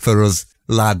for us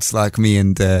lads like me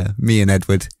and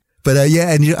Edward. But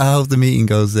and I hope the meeting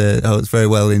goes. It's very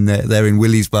well in there in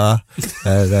Willy's bar.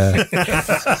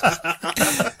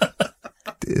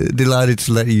 Delighted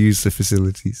to let you use the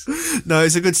facilities. No,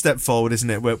 it's a good step forward, isn't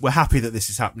it? We're happy that this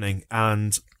is happening,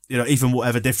 and even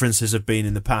whatever differences have been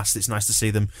in the past, it's nice to see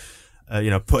them,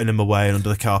 putting them away and under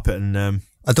the carpet. And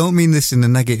I don't mean this in a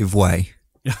negative way,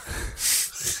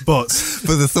 but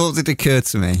the thought that occurred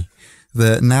to me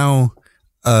that now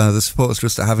the supporters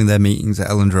trust are having their meetings at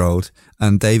Elland Road,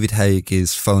 and David Haig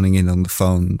is phoning in on the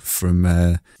phone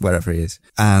from wherever he is,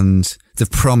 and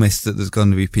they've promised that there's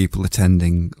going to be people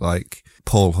attending, like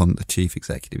Paul Hunt, the chief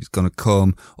executive, is going to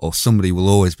come, or somebody will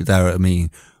always be there at a meeting.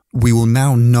 We will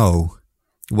now know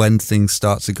when things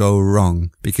start to go wrong,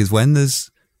 because when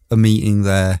there's a meeting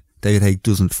there, David Haig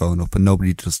doesn't phone up and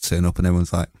nobody does turn up, and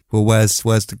everyone's like, "Well, where's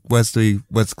the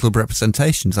club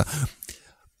representation?" It's like,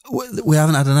 we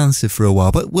haven't had an answer for a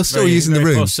while, but we're still using the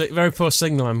room. Very poor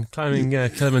signal. I'm climbing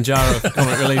Kilimanjaro for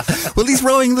comic relief. Well, he's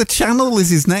rowing the channel is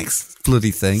his next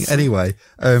bloody thing. Anyway.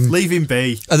 Leave him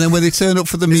be. And then when they turn up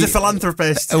for the meeting... He's a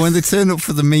philanthropist. And when they turn up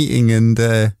for the meeting and...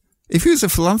 if he was a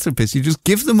philanthropist, you just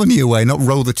give the money away, not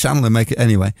roll the channel and make it...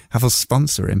 Anyway, have us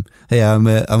sponsor him. Hey, I'm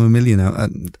a millionaire.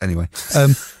 Anyway.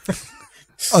 And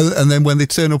then when they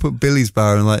turn up at Billy's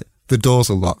bar and like... the doors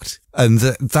are locked, and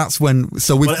that's when.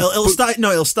 So we. Well,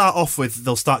 it'll start off with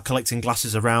they'll start collecting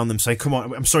glasses around them, saying, "Come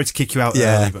on, I'm sorry to kick you out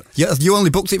early, but you only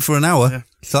booked it for an hour. Yeah.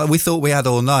 So we thought we had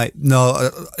all night. No,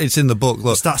 it's in the book.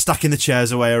 Look, start stacking the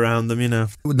chairs away around them.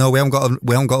 No, we haven't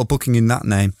got a booking in that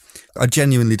name. I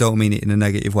genuinely don't mean it in a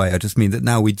negative way. I just mean that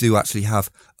now we do actually have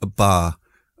a bar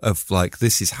of like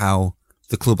this is how.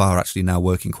 The club are actually now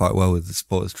working quite well with the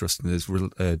Supporters Trust, and there's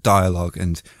dialogue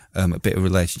and a bit of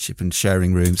relationship and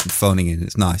sharing rooms and phoning in.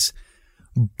 It's nice.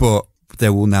 But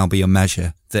there will now be a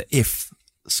measure that if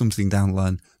something down the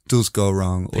line does go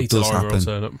wrong or Peter does Lorre happen, will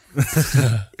turn up.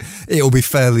 it'll be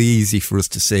fairly easy for us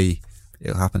to see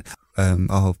it'll happen.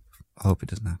 I hope it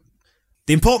doesn't happen.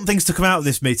 The important things to come out of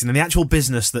this meeting and the actual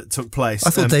business that took place. I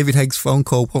thought David Haig's phone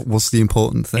call was the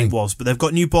important thing. It was, but they've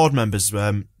got new board members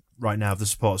right now of the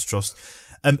Supporters Trust.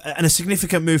 And a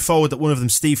significant move forward that one of them,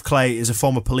 Steve Clay, is a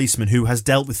former policeman who has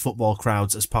dealt with football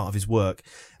crowds as part of his work.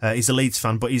 He's a Leeds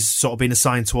fan, but he's sort of been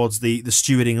assigned towards the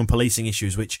stewarding and policing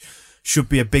issues, which should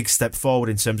be a big step forward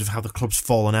in terms of how the club's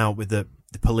fallen out with the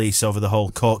police over the whole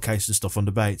court case and stuff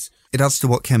under Bates. It adds to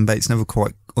what Ken Bates never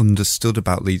quite understood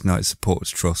about Leeds United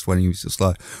Supporters Trust when he was just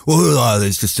like, well,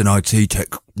 there's just an IT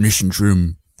technician's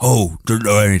room. Oh, don't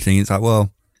know anything. It's like,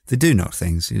 well, they do know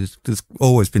things. There's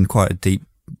always been quite a deep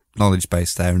knowledge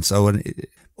base there, and so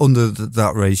under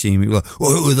that regime, well,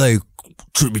 were they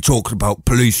be talking about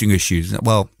policing issues?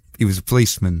 Well, he was a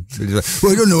policeman. So he was like,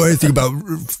 well, I don't know anything about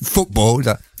football.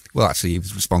 Like, well, actually, he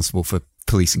was responsible for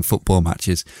policing football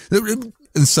matches,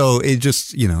 and so it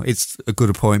just, it's a good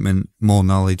appointment, more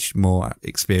knowledge, more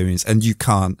experience, and you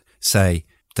can't say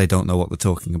they don't know what they're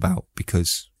talking about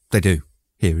because they do.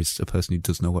 Here is a person who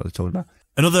does know what they're talking about.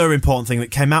 Another important thing that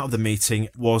came out of the meeting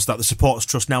was that the Supporters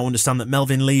Trust now understand that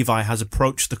Melvin Levi has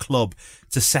approached the club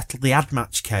to settle the ad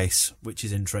match case, which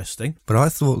is interesting. But I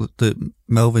thought that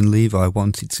Melvin Levi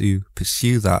wanted to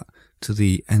pursue that to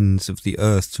the ends of the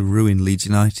earth to ruin Leeds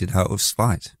United out of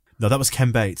spite. No, that was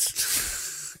Ken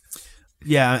Bates.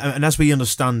 Yeah, and as we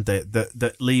understand it,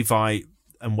 that Levi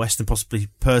and Weston possibly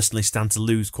personally stand to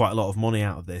lose quite a lot of money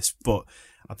out of this, but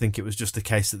I think it was just a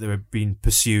case that they were being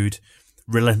pursued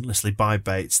relentlessly by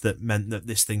Bates that meant that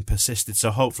this thing persisted.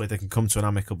 So hopefully they can come to an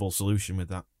amicable solution with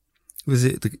that. Was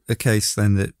it the case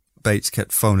then that Bates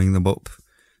kept phoning them up?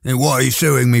 And why are you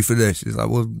suing me for this? He's like,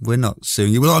 well, we're not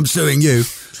suing you. Well, I'm suing you.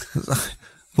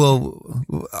 Well,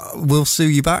 we'll sue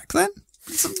you back then?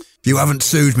 You haven't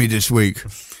sued me this week.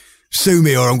 Sue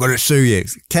me or I'm going to sue you.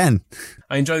 Ken.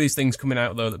 I enjoy these things coming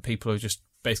out, though, that people are just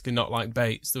basically not like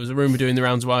Bates. There was a rumour doing the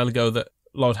rounds a while ago that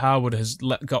Lord Harwood has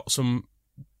got some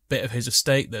bit of his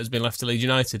estate that has been left to Leeds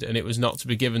United, and it was not to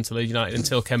be given to Leeds United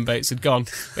until Ken Bates had gone.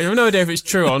 I have no idea if it's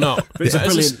true or not, but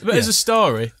as a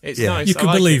story, it's nice. You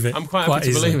can believe it. I'm quite happy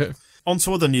to believe it. On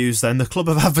to other news then. The club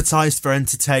have advertised for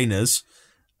entertainers.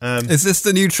 Is this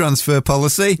the new transfer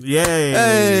policy? Yay!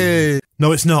 Hey!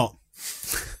 No, it's not.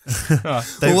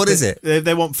 Well, what is it?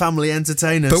 They want family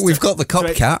entertainers. But we've got the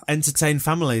Copcat. Entertain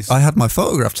families. I had my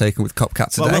photograph taken with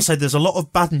Copcat today. Well, I must say, there's a lot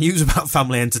of bad news about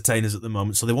family entertainers at the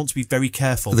moment, so they want to be very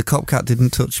careful. The Copcat didn't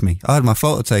touch me. I had my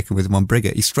photo taken with him on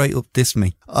Briggett. He straight up dissed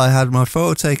me. I had my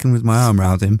photo taken with my arm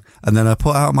around him, and then I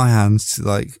put out my hands to,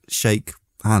 like, shake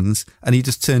hands, and he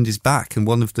just turned his back, and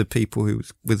one of the people who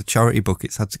was with the charity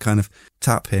buckets had to kind of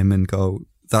tap him and go,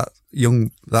 that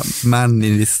man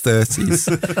in his 30s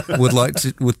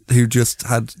who just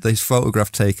had this photograph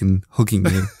taken hugging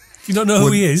you. You don't know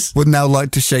who he is? Would now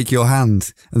like to shake your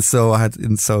hand. And so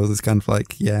there's kind of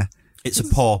like, yeah. It's a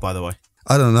paw, by the way.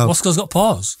 I don't know. Moscow's got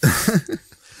paws.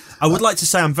 I would like to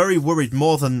say I'm very worried,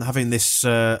 more than having this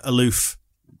aloof,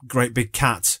 great big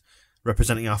cat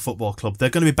representing our football club. They're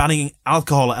going to be banning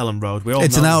alcohol at Ellen Road.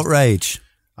 It's an outrage.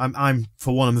 I'm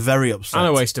for one, I'm very upset. And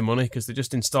a waste of money, because they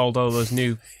just installed all those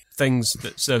new things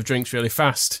that serve drinks really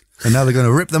fast. And now they're going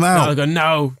to rip them out. Now they're going,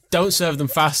 no, don't serve them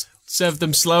fast. Serve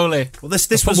them slowly. Well, this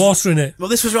was put water in it. Well,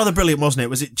 this was rather brilliant, wasn't it?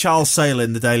 Was it Charles Sale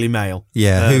in the Daily Mail?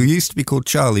 Yeah, who used to be called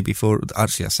Charlie before.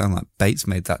 Actually, I sound like Bates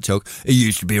made that joke. He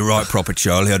used to be a right proper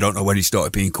Charlie. I don't know when he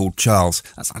started being called Charles.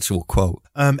 That's an actual quote.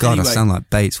 God, anyway, I sound like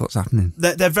Bates. What's happening?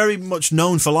 They're very much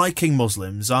known for liking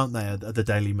Muslims, aren't they? At the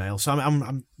Daily Mail. So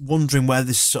I'm wondering where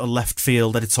this sort of left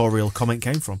field editorial comment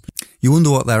came from. You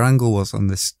wonder what their angle was on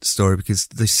this story, because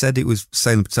they said it was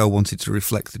Salem Patel wanted to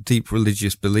reflect the deep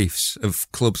religious beliefs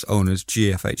of club's owners,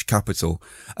 GFH Capital.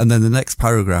 And then the next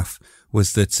paragraph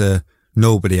was that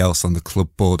nobody else on the club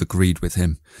board agreed with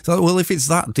him. So, well, if it's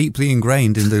that deeply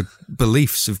ingrained in the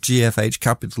beliefs of GFH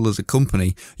Capital as a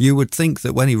company, you would think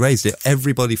that when he raised it,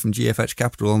 everybody from GFH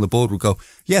Capital on the board would go,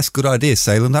 yes, good idea,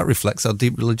 Salem. That reflects our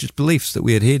deep religious beliefs that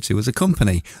we adhere to as a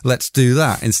company. Let's do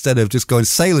that, instead of just going,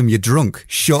 Salem, you're drunk.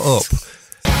 Shut up.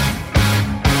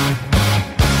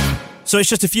 So it's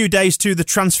just a few days to the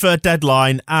transfer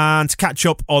deadline, and to catch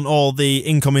up on all the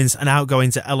incomings and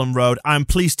outgoings at Ellen Road, I'm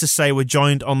pleased to say we're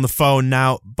joined on the phone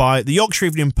now by the Yorkshire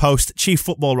Evening Post chief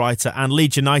football writer and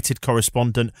Leeds United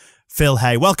correspondent, Phil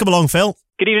Hay. Welcome along, Phil.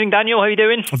 Good evening, Daniel. How are you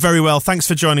doing? Very well. Thanks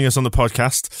for joining us on the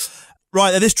podcast.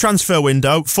 Right, at this transfer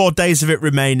window, 4 days of it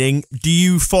remaining, do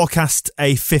you forecast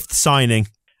a fifth signing?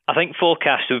 I think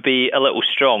forecast would be a little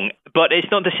strong, but it's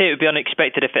not to say it would be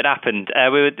unexpected if it happened.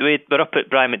 We were up at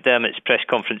Brian McDermott's press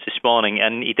conference this morning,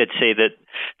 and he did say that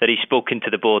he's spoken to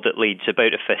the board at Leeds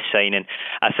about a fifth signing.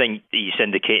 I think he's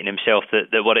indicating himself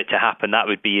that were it to happen, that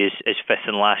would be his fifth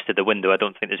and last of the window. I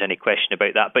don't think there's any question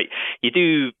about that. But you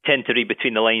do tend to read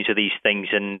between the lines of these things,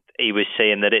 and he was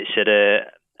saying that it's at a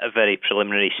very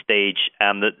preliminary stage,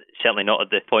 that certainly not at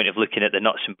the point of looking at the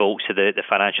nuts and bolts of the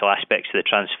financial aspects of the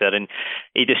transfer. And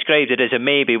he described it as a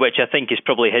maybe, which I think is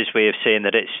probably his way of saying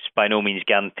that it's by no means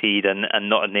guaranteed and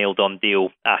not a nailed-on deal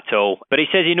at all. But he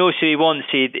says he knows who he wants.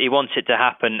 He wants it to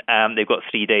happen. They've got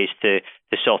 3 days to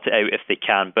sort it out if they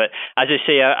can. But as I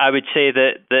say, I would say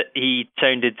that he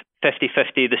sounded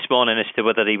 50-50 this morning as to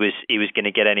whether he was going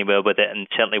to get anywhere with it, and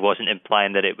certainly wasn't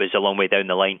implying that it was a long way down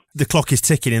the line. The clock is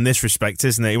ticking in this respect,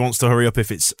 isn't it? He wants to hurry up if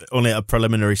it's only at a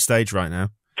preliminary stage right now.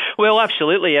 Well,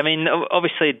 absolutely. I mean,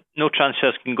 obviously, no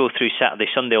transfers can go through Saturday,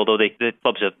 Sunday, although the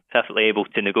clubs are perfectly able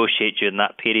to negotiate during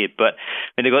that period. But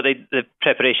I mean, they've got the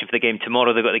preparation for the game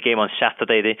tomorrow. They've got the game on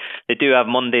Saturday. They do have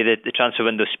Monday, the transfer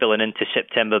window spilling into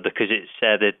September, because it's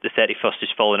the 31st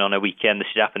is falling on a weekend. This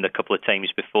has happened a couple of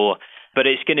times before. But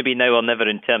it's going to be now or never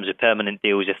in terms of permanent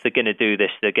deals. If they're going to do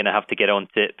this, they're going to have to get on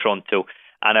to it pronto.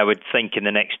 And I would think in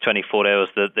the next 24 hours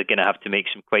that they're going to have to make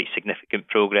some quite significant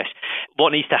progress.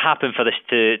 What needs to happen for this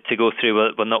to go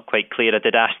through, we're not quite clear. I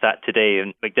did ask that today,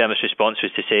 and McDermott's response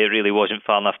was to say it really wasn't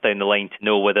far enough down the line to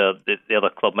know whether the other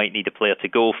club might need a player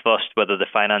to go first, whether the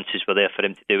finances were there for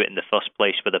him to do it in the first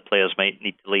place, whether players might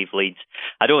need to leave Leeds.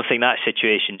 I don't think that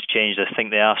situation's changed. I think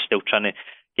they are still trying to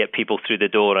get people through the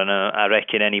door, and I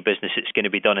reckon any business that's going to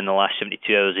be done in the last 72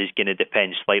 hours is going to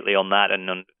depend slightly on that and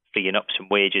on freeing up some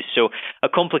wages. So a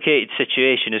complicated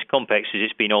situation, as complex as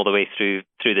it's been all the way through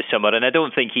the summer, and I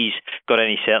don't think he's got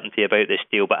any certainty about this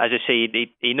deal, but as I say,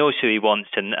 he knows who he wants,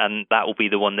 and that will be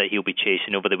the one that he'll be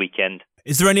chasing over the weekend.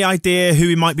 Is there any idea who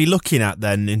he might be looking at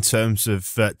then in terms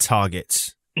of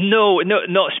targets? No,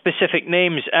 not specific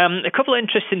names. A couple of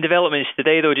interesting developments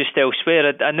today, though, just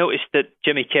elsewhere. I noticed that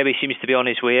Jimmy Kebby seems to be on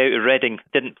his way out of Reading.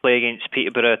 Didn't play against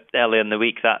Peterborough earlier in the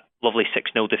week, that lovely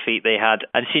 6-0 defeat they had,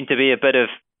 and seemed to be a bit of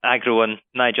aggro on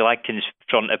Nigel Adkins'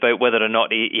 front about whether or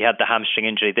not he had the hamstring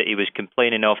injury that he was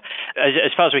complaining of.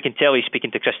 As far as we can tell, he's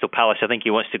speaking to Crystal Palace. I think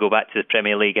he wants to go back to the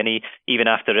Premier League, and even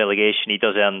after relegation, he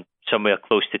does earn somewhere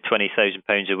close to £20,000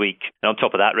 a week. And on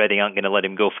top of that, Reading aren't going to let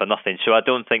him go for nothing. So I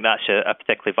don't think that's a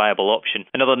particularly viable option.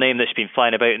 Another name that's been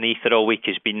flying about in the ether all week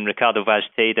has been Ricardo Vaz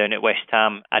Tê down at West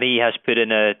Ham, and he has put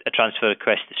in a transfer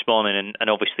request this morning and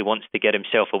obviously wants to get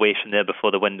himself away from there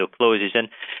before the window closes. And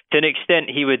to an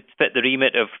extent, he would fit the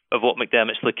remit of what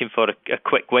McDermott's looking for, a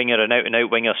quick winger, an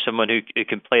out-and-out winger, someone who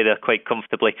can play there quite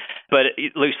comfortably. But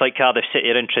it looks like Cardiff City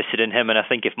are interested in him, and I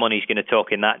think if money's going to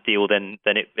talk in that deal, then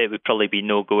it would probably be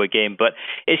no-go again. But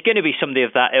it's going to be somebody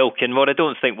of that ilk, and what I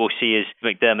don't think we'll see is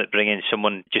McDermott bring in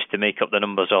someone just to make up the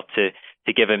numbers or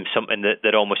to give him something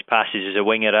that almost passes as a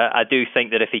winger. I do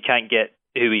think that if he can't get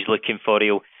who he's looking for,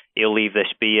 he'll leave this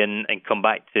be and come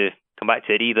back to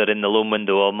it either in the loan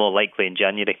window or more likely in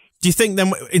January. Do you think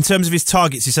then, in terms of his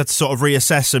targets, he's had to sort of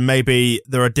reassess, and maybe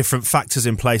there are different factors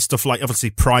in place, stuff like obviously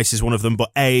price is one of them,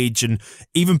 but age and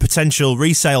even potential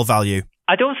resale value?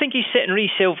 I don't think he's setting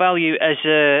resale value as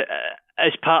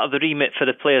part of the remit for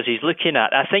the players he's looking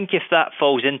at. I think if that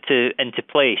falls into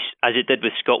place, as it did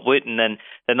with Scott Wooten, then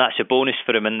that's a bonus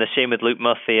for him, and the same with Luke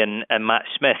Murphy and Matt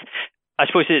Smith. I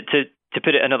suppose to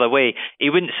put it another way, he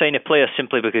wouldn't sign a player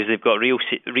simply because they've got real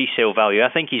resale value.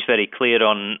 I think he's very clear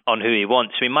on who he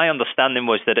wants. I mean, my understanding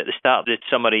was that at the start of the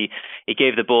summer, he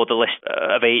gave the board a list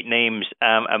of 8 names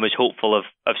and was hopeful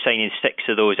of signing 6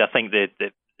 of those. I think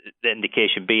the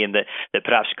indication being that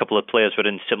perhaps a couple of players were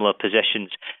in similar positions.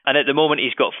 And at the moment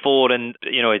he's got 4 and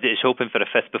is hoping for a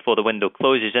 5th before the window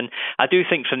closes. And I do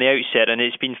think from the outset, and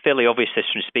it's been fairly obvious this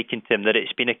from speaking to him, that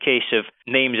it's been a case of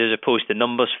names as opposed to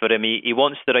numbers for him. He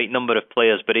wants the right number of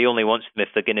players, but he only wants them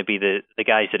if they're going to be the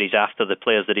guys that he's after, the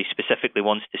players that he specifically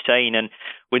wants to sign. And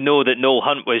we know that Noel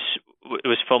Hunt was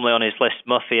firmly on his list,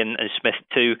 Murphy and Smith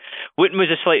too. Wooten was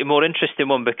a slightly more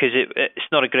interesting one because it's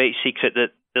not a great secret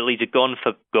that Leeds had gone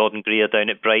for Gordon Greer down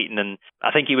at Brighton, and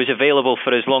I think he was available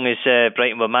for as long as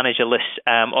Brighton were managerless.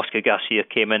 Oscar Garcia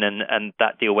came in and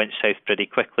that deal went south pretty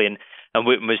quickly, and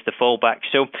Wooten was the fallback.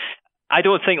 So I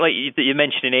don't think, like you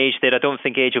mentioning age there, I don't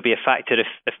think age will be a factor.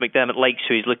 If McDermott likes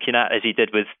who he's looking at, as he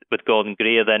did with Gordon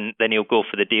Greer, then he'll go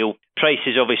for the deal. Price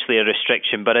is obviously a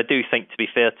restriction, but I do think, to be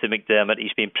fair to McDermott,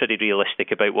 he's been pretty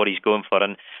realistic about what he's going for,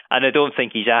 and I don't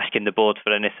think he's asking the board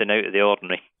for anything out of the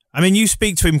ordinary. I mean, you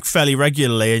speak to him fairly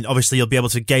regularly, and obviously you'll be able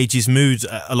to gauge his mood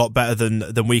a lot better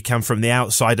than we can from the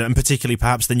outside, and particularly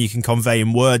perhaps than you can convey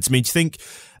in words. I mean, do you think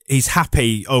he's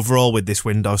happy overall with this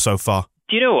window so far?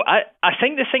 Do you know, I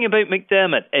think the thing about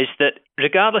McDermott is that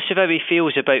regardless of how he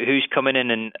feels about who's coming in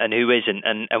and who isn't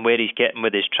and where he's getting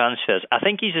with his transfers, I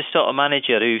think he's the sort of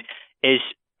manager who is,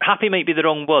 happy might be the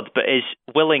wrong word, but is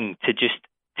willing to just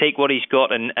take what he's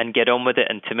got and get on with it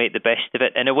and to make the best of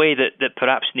it in a way that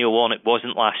perhaps Neil Warnock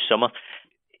wasn't last summer.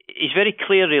 He's very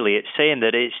clear, really, at saying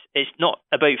that it's not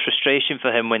about frustration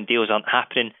for him when deals aren't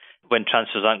happening, when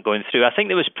transfers aren't going through. I think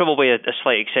there was probably a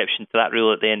slight exception to that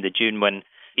rule at the end of June when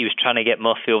he was trying to get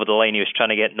Murphy over the line, he was trying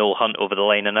to get Noel Hunt over the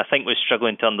line, and I think was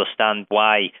struggling to understand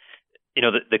why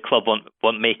the club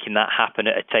weren't making that happen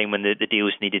at a time when the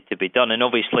deals needed to be done. And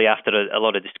obviously after a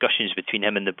lot of discussions between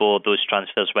him and the board, those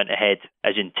transfers went ahead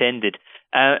as intended.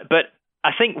 But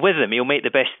I think with him, he'll make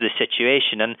the best of the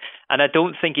situation, and I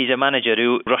don't think he's a manager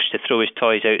who rushed to throw his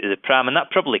toys out of the pram, and that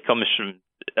probably comes from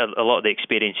a lot of the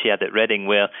experience he had at Reading,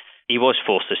 where he was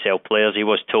forced to sell players. He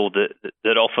was told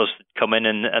that offers would come in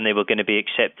and they were going to be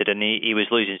accepted, and he was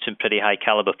losing some pretty high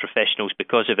caliber professionals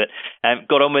because of it.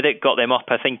 Got on with it, got them up.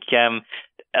 I think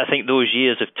those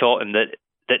years have taught him that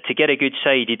to get a good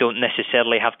side, you don't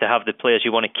necessarily have to have the players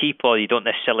you want to keep, or you don't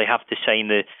necessarily have to sign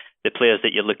the players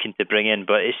that you're looking to bring in,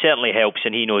 but it certainly helps,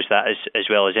 and he knows that as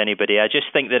well as anybody. I just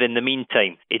think that in the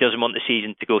meantime, he doesn't want the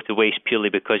season to go to waste purely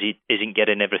because he isn't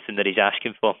getting everything that he's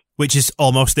asking for. Which is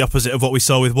almost the opposite of what we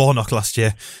saw with Warnock last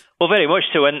year. Well, very much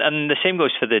so, and the same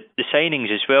goes for the signings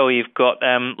as well. You've got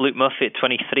Luke Murphy at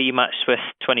 23, Matt Smith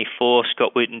 24,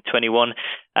 Scott Wooten 21.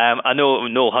 I know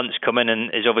Noel Hunt's come in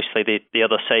and is obviously the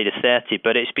other side of 30,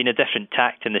 but it's been a different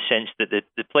tact in the sense that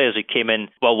the players who came in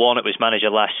while Warnock was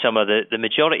manager last summer, the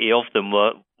majority of them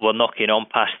were knocking on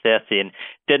past 30 and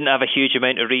didn't have a huge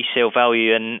amount of resale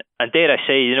value. And dare I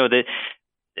say,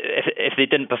 if they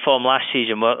didn't perform last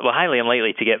season, were highly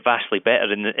unlikely to get vastly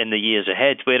better in the years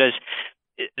ahead. Whereas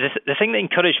the thing that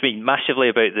encouraged me massively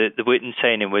about the Wooten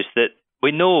signing was that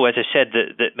we know, as I said,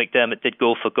 that McDermott did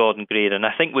go for Gordon Greer, and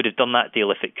I think would have done that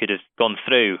deal if it could have gone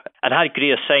through. And had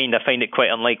Greer signed, I find it quite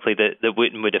unlikely that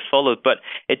Wooten would have followed. But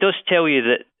it does tell you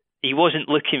that he wasn't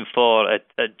looking for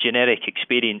a generic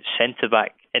experienced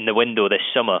centre-back in the window this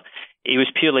summer. he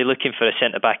was purely looking for a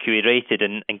centre-back who he rated,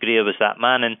 and Greer was that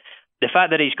man. And the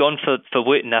fact that he's gone for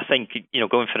Wooten, I think,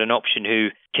 going for an option who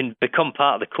can become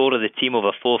part of the core of the team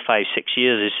over 4, 5, 6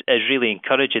 years is really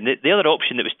encouraging. The other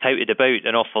option that was touted about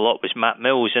an awful lot was Matt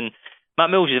Mills, and Matt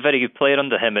Mills is a very good player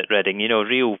under him at Reading.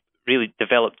 Really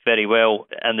developed very well,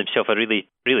 and himself a really,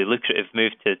 really lucrative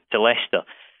move to Leicester.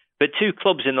 But 2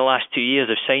 clubs in the last 2 years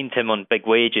have signed him on big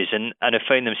wages and have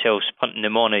found themselves punting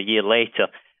him on a year later.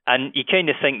 And you kind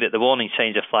of think that the warning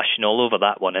signs are flashing all over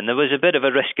that one. And there was a bit of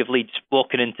a risk of Leeds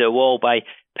walking into a wall by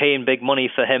paying big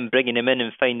money for him, bringing him in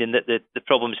and finding that the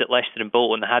problems that Leicester and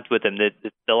Bolton had with him,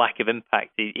 the lack of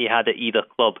impact he had at either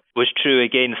club, was true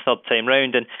again the third time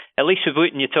round. And at least with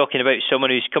Wooten, you're talking about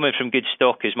someone who's coming from good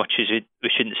stock, as much as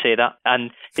we shouldn't say that, and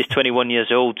is 21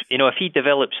 years old. If he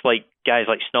develops like guys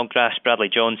like Snodgrass, Bradley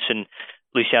Johnson,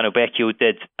 Luciano Becchio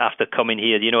did after coming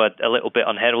here, a little bit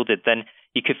unheralded, then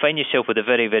you could find yourself with a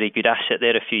very, very good asset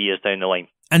there a few years down the line.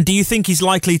 And do you think he's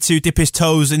likely to dip his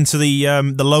toes into the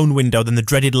loan window, then the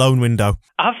dreaded loan window?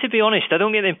 I have to be honest, I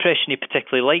don't get the impression he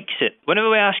particularly likes it. Whenever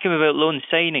we ask him about loan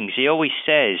signings, he always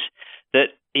says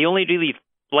that he only really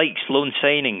likes loan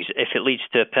signings if it leads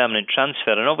to a permanent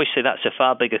transfer. And obviously that's a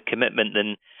far bigger commitment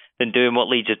than doing what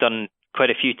Leeds have done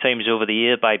quite a few times over the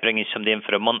year by bringing somebody in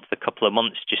for a couple of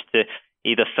months, just to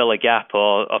either fill a gap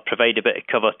or provide a bit of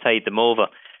cover, tide them over.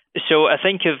 So I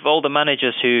think of all the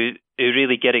managers who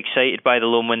really get excited by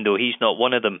the loan window, he's not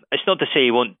one of them. It's not to say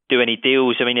he won't do any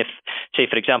deals. I mean, if, say,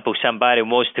 for example, Sam Barron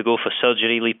was to go for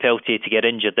surgery, Lee Peltier to get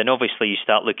injured, then obviously you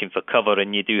start looking for cover,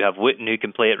 and you do have Wooten who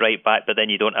can play it right back, but then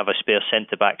you don't have a spare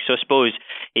centre-back. So I suppose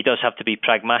he does have to be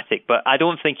pragmatic, but I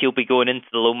don't think he'll be going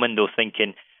into the loan window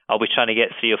thinking, I'll be trying to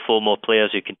get 3 or 4 more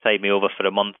players who can tide me over for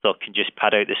a month or can just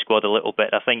pad out the squad a little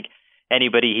bit. I think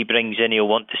anybody he brings in, he'll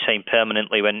want to sign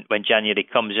permanently when January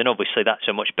comes, and obviously that's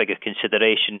a much bigger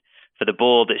consideration for the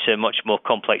board. It's a much more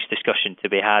complex discussion to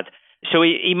be had. So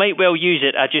he might well use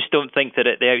it. I just don't think that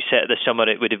at the outset of the summer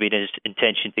it would have been his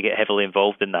intention to get heavily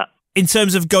involved in that. In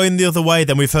terms of going the other way,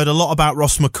 then, we've heard a lot about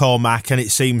Ross McCormack, and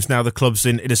it seems now the club's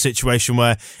in a situation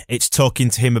where it's talking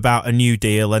to him about a new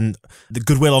deal, and the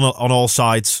goodwill on all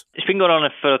sides. It's been going on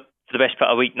for the best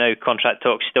part of a week now. Contract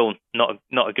talks still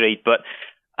not agreed, but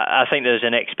I think there's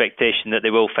an expectation that they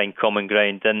will find common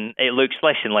ground, and it looks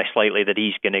less and less likely that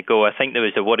he's going to go. I think there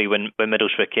was a worry when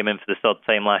Middlesbrough came in for the third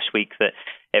time last week that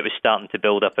it was starting to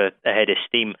build up a head of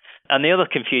steam. And the other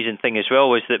confusing thing as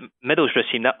well was that Middlesbrough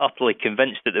seemed utterly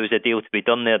convinced that there was a deal to be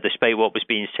done there, despite what was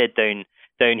being said down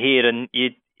here. And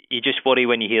you just worry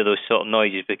when you hear those sort of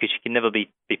noises, because you can never be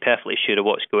perfectly sure of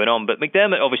what's going on. But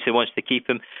McDermott obviously wants to keep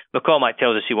him. McCormack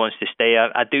tells us he wants to stay.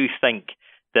 I do think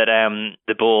that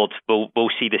the board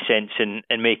will see the sense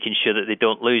in making sure that they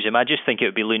don't lose him. I just think it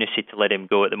would be lunacy to let him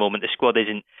go at the moment. The squad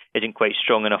isn't quite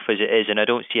strong enough as it is, and I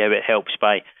don't see how it helps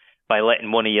by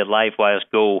letting one of your live wires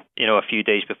go, a few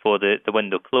days before the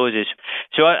window closes.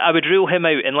 So I would rule him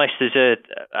out unless there's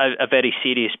a very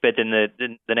serious bid in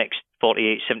the next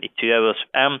 48, 72 hours.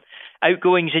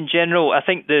 Outgoings in general, I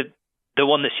think the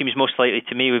one that seems most likely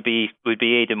to me would be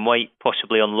Aidan White,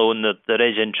 possibly on loan. There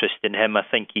is interest in him. I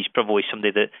think he's probably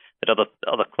somebody that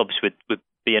other clubs would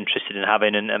be interested in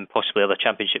having, and possibly other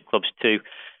Championship clubs too.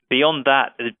 Beyond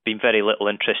that, there's been very little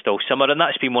interest all summer, and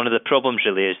that's been one of the problems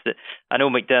really, is that I know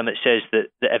McDermott says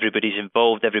that everybody's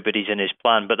involved, everybody's in his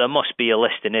plan, but there must be a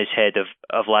list in his head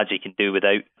of lads he can do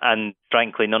without, and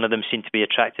frankly none of them seem to be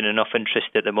attracting enough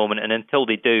interest at the moment, and until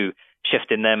they do,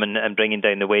 shifting them and bringing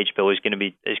down the wage bill is going to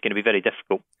be very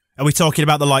difficult. Are we talking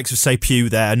about the likes of, say, Pugh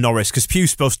there and Norris? Because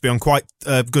Pugh's supposed to be on quite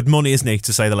good money, isn't he,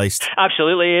 to say the least?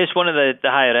 Absolutely, he is one of the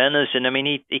higher earners, and I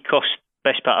mean he cost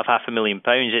best part of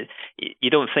 £500,000. You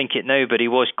don't think it now, but he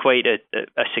was quite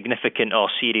a significant or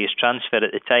serious transfer at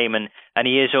the time, and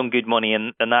he is on good money,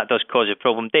 and that does cause a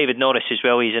problem. David Norris as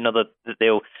well, he's another that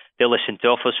they'll listen to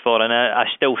offers for, and I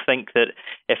still think that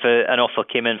if an offer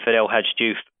came in for El Hadj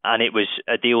Diouf and it was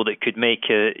a deal that could make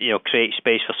create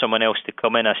space for someone else to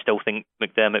come in, I still think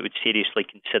McDermott would seriously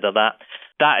consider that.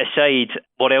 That aside,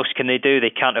 what else can they do?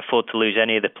 They can't afford to lose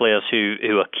any of the players who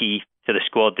are key to the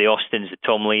squad, the Austins, the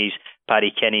Tom Lees,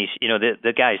 Paddy Kenny's,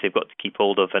 the guys they've got to keep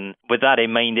hold of. And with that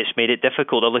in mind, it's made it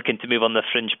difficult. They're looking to move on the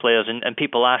fringe players, and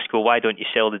people ask, well, why don't you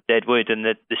sell the Deadwood? And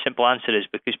the simple answer is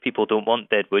because people don't want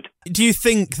Deadwood. Do you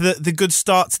think that the good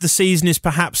start to the season is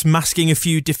perhaps masking a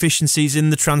few deficiencies in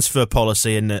the transfer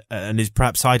policy and is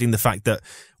perhaps hiding the fact that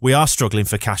we are struggling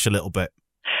for cash a little bit?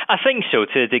 I think so,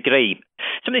 to a degree.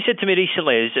 Somebody said to me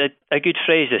recently, is a good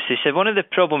phrase this, they said one of the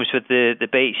problems with the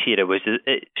Bates era was that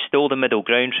it stole the middle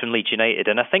ground from Leeds United,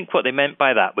 and I think what they meant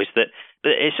by that was that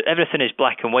everything is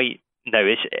black and white now.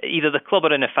 It's either the club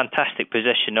are in a fantastic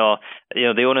position, or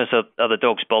the owners are the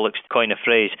dog's bollocks, to coin a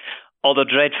phrase, or they're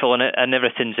dreadful and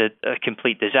everything's a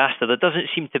complete disaster. There doesn't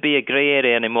seem to be a grey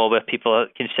area anymore where people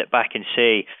can sit back and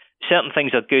say certain things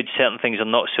are good, certain things are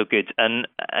not so good, and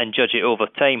judge it over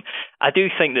time. I do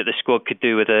think that the squad could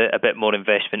do with a bit more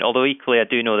investment, although equally I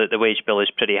do know that the wage bill is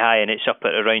pretty high and it's up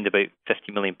at around about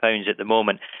 £50 million at the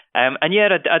moment. I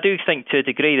do think to a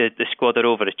degree that the squad are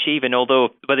overachieving, although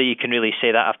whether you can really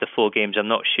say that after 4 games, I'm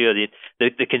not sure.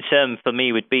 The concern for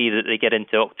me would be that they get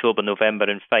into October, November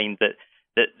and find that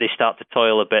they start to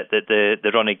toil a bit, that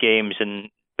the run of games and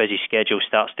busy schedule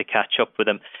starts to catch up with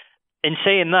them. In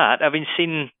saying that, having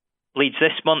seen Leeds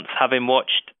this month, having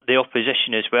watched the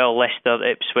opposition as well, Leicester,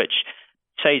 Ipswich,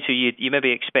 sides who you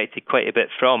maybe expected quite a bit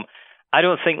from, I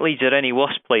don't think Leeds are any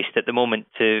worse placed at the moment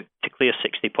to clear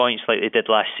 60 points like they did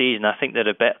last season. I think they're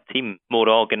a better team, more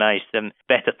organised and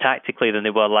better tactically than they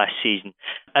were last season.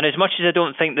 And as much as I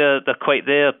don't think they're quite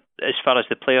there as far as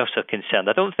the playoffs are concerned,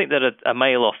 I don't think they're a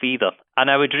mile off either.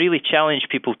 And I would really challenge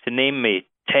people to name me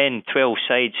 10, 12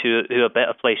 sides who are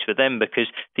better placed with them, because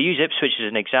to use Ipswich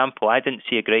as an example, I didn't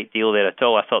see a great deal there at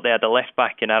all. I thought they had a left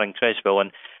back in Aaron Creswell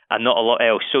and not a lot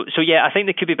else. So yeah, I think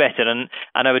they could be better, and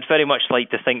I would very much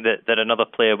like to think that another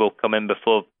player will come in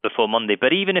before Monday.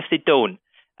 But even if they don't,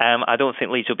 I don't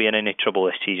think Leeds will be in any trouble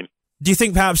this season. Do you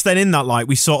think perhaps then in that light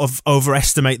we sort of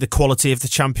overestimate the quality of the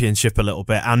Championship a little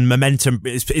bit, and momentum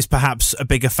is perhaps a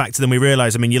bigger factor than we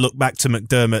realise? I mean, you look back to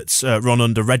McDermott's run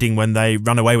under Reading when they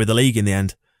ran away with the league in the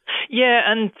end. Yeah,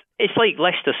 and it's like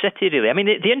Leicester City, really. I mean,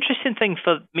 the interesting thing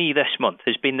for me this month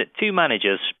has been that 2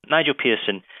 managers, Nigel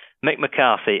Pearson, Mick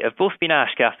McCarthy, have both been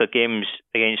asked after games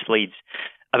against Leeds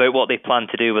about what they plan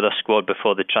to do with their squad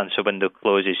before the transfer window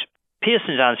closes.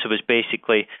 Pearson's answer was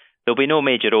basically, there'll be no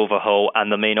major overhaul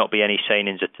and there may not be any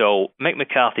signings at all. Mick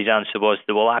McCarthy's answer was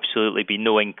there will absolutely be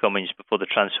no incomings before the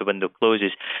transfer window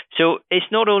closes. So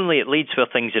it's not only at Leeds where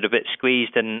things are a bit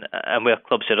squeezed and where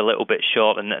clubs are a little bit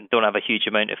short and don't have a huge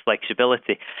amount of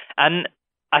flexibility. And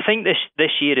I think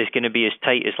this year is going to be as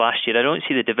tight as last year. I don't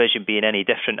see the division being any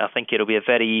different. I think it'll be a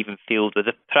very even field with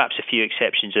perhaps a few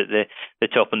exceptions at the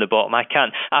top and the bottom.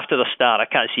 After the start, I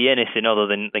can't see anything other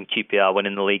than QPR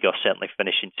winning the league or certainly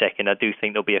finishing second. I do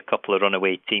think there'll be a couple of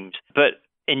runaway teams. But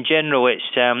in general,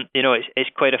 it's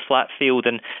quite a flat field,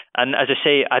 and as I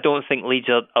say, I don't think Leeds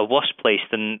are worse placed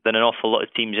than an awful lot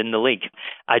of teams in the league.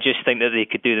 I just think that they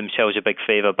could do themselves a big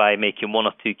favour by making 1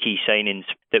 or 2 key signings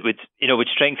that would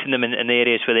strengthen them in the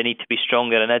areas where they need to be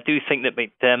stronger. And I do think that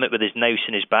McDermott, with his nous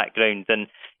and his background and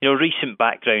recent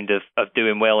background of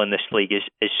doing well in this league,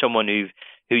 is someone who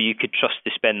you could trust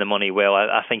to spend the money well.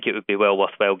 I think it would be well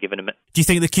worthwhile giving him it. Do you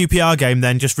think the QPR game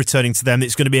then, just returning to them,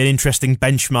 it's going to be an interesting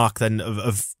benchmark then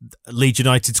of Leeds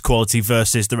United's quality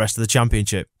versus the rest of the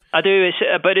Championship? I do,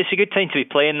 but it's a good time to be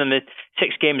playing them.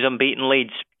 6 games unbeaten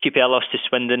Leeds. QPR lost to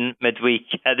Swindon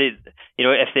midweek.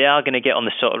 If they are going to get on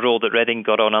the sort of roll that Reading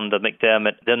got on under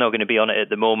McDermott, they're not going to be on it at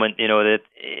the moment.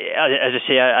 As I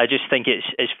say, I just think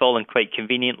it's fallen quite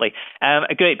conveniently.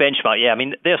 A great benchmark, yeah. I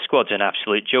mean, their squad's an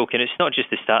absolute joke, and it's not just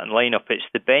the starting lineup; it's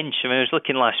the bench. I mean, I was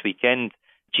looking last weekend.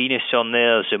 Genius on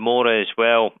there, Zamora as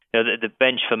well. The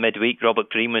bench for midweek, Robert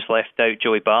Green was left out.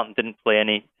 Joey Barton didn't play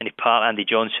any part. Andy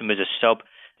Johnson was a sub.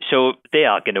 So they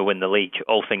are going to win the league,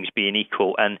 all things being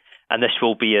equal, and this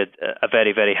will be a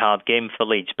very, very hard game for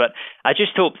Leeds. But I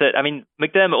just hope that, I mean,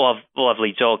 McDermott will have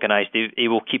Leeds organised. He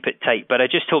will keep it tight. But I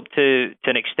just hope to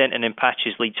an extent and in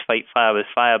patches Leeds fight fire with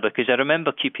fire, because I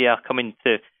remember QPR coming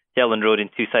to Ellen Road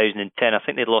in 2010. I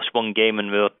think they'd lost 1 game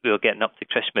and we were getting up to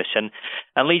Christmas. And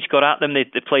Leeds got at them. They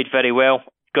played very well.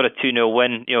 Got a 2-0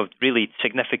 win, really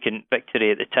significant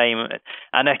victory at the time,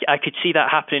 and I could see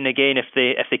that happening again if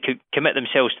they could commit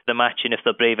themselves to the match and if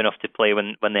they're brave enough to play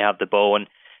when they have the ball. And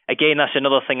again, that's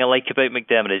another thing I like about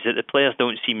McDermott, is that the players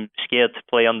don't seem scared to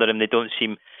play under him. They don't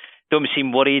seem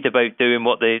worried about doing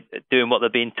what they're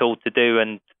being told to do.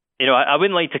 And I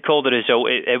wouldn't like to call the result.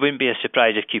 It wouldn't be a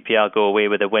surprise if QPR go away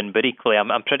with a win, but equally,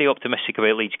 I'm pretty optimistic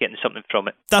about Leeds getting something from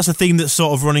it. That's a theme that's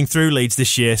sort of running through Leeds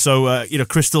this year. So,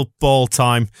 crystal ball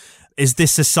time. Is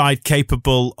this a side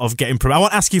capable of getting promoted? I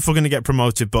won't ask you if we're going to get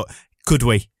promoted, but could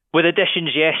we? With additions,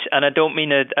 yes, and I don't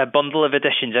mean a bundle of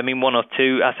additions. I mean 1 or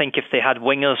 2. I think if they had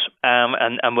wingers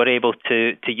and were able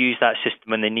to use that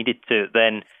system when they needed to,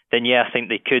 then yeah, I think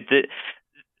they could.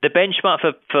 The benchmark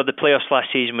for the playoffs last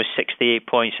season was 68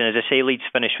 points, and as I say, Leeds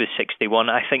finished with 61.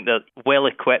 I think they're well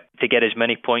equipped to get as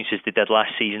many points as they did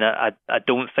last season. I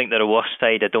don't think they're a worse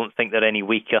side. I don't think they're any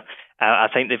weaker. I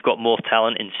think they've got more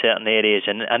talent in certain areas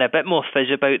and a bit more fizz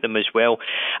about them as well.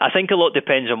 I think a lot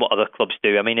depends on what other clubs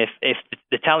do. I mean, if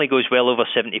the tally goes well over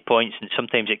 70 points, and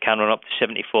sometimes it can run up to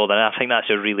 74, then I think that's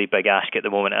a really big ask at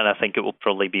the moment, and I think it will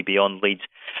probably be beyond Leeds.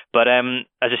 But as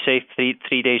I say,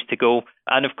 three days to go.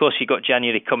 And of course, you got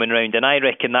January coming round, and I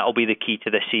reckon that'll be the key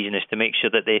to this season, is to make sure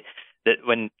that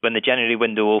when the January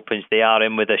window opens, they are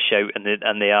in with a shout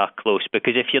and they are close.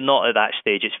 Because if you're not at that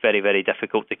stage, it's very, very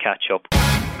difficult to catch up.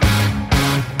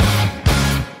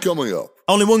 Coming up.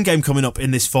 Only one game coming up in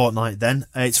this fortnight then.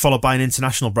 It's followed by an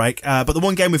international break. But the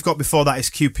one game we've got before that is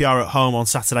QPR at home on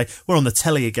Saturday. We're on the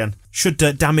telly again. Should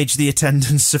damage the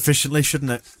attendance sufficiently,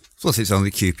 shouldn't it? Plus, it's only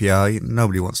QPR.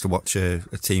 Nobody wants to watch a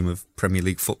team of Premier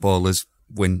League footballers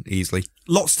win easily.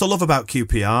 Lots to love about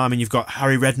QPR. I mean, you've got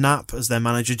Harry Redknapp as their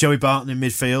manager, Joey Barton in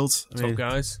midfield. Top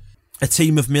guys. A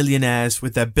team of millionaires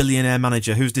with their billionaire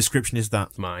manager. Whose description is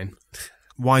that? Mine.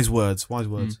 Wise words.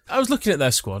 I was looking at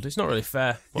their squad. It's not really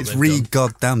fair. It's really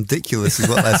goddamn ridiculous is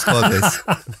what their squad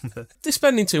is. They're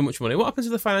spending too much money. What happens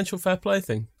to the financial fair play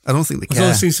thing? I don't think they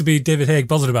care. It seems to be David Haig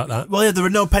bothered about that. Well, yeah, there are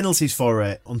no penalties for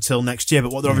it until next year,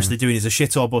 but what they're obviously doing is a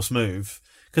shit or bust move.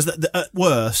 Because at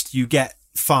worst, you get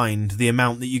fined the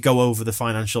amount that you go over the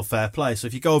financial fair play. So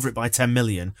if you go over it by 10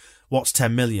 million, what's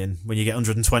 10 million when you get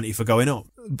 120 for going up?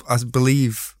 I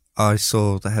believe I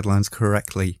saw the headlines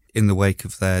correctly in the wake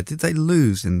of did they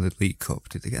lose in the League Cup?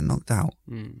 Did they get knocked out?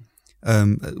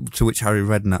 To which Harry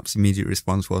Redknapp's immediate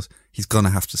response was, he's going to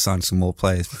have to sign some more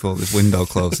players before this window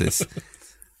closes.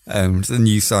 The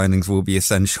new signings will be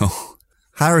essential.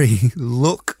 Harry,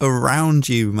 look around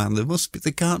you, man.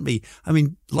 There can't be. I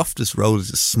mean, Loftus Road is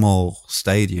a small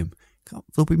stadium.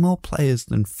 There'll be more players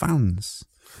than fans.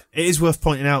 It is worth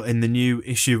pointing out in the new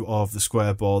issue of the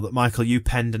Square Ball that, Michael, you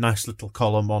penned a nice little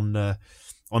column on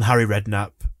Harry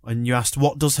Redknapp, and you asked,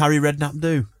 what does Harry Redknapp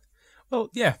do? Well,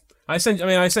 yeah, I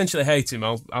essentially hate him.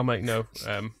 I'll make no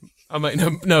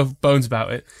bones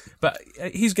about it. But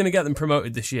he's going to get them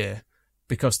promoted this year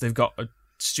because they've got a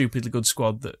stupidly good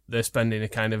squad that they're spending a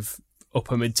kind of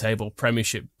upper mid-table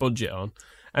Premiership budget on.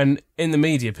 And in the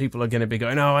media, people are going to be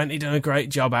going, oh, hasn't he done a great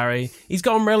job, Harry? He's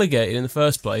gotten relegated in the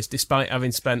first place, despite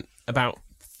having spent about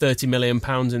 £30 million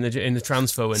in the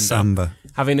transfer window. Samba.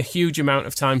 Having a huge amount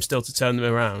of time still to turn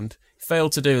them around.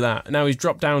 Failed to do that. Now he's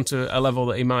dropped down to a level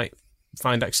that he might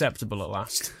find acceptable at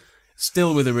last.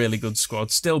 Still with a really good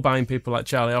squad. Still buying people like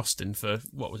Charlie Austin for,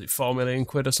 what was it, £4 million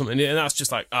or something. And that's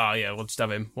just like, we'll just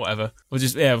have him, whatever. We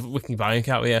can buy him,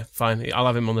 can't we? Yeah, fine. I'll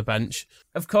have him on the bench.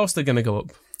 Of course they're going to go up.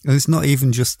 And it's not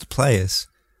even just the players,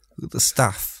 the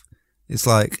staff. It's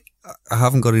like, I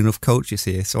haven't got enough coaches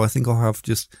here, so I think I'll have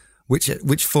just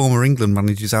which former England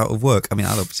manager's out of work. I mean,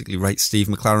 I don't particularly rate Steve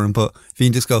McLaren, but if you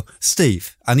can just go,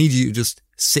 Steve, I need you to just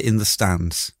sit in the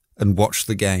stands and watch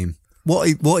the game.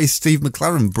 What is Steve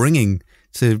McLaren bringing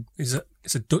to? It's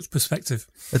a Dutch perspective.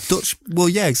 Well,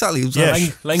 yeah, exactly.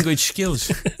 Language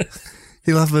skills.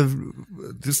 He'll have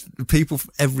just people from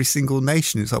every single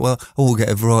nation. It's like, well, I will get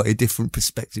a variety of different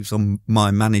perspectives on my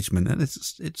management. And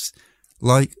it's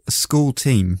like a school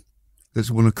team that's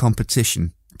won a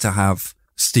competition to have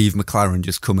Steve McLaren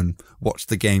just come and watch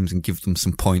the games and give them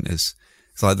some pointers.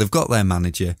 It's like they've got their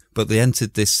manager, but they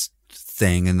entered this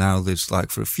thing and now there's like,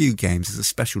 for a few games, there's a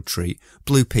special treat.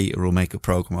 Blue Peter will make a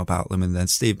program about them and then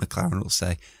Steve McLaren will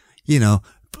say,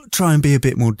 try and be a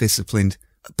bit more disciplined.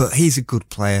 But he's a good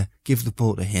player. Give the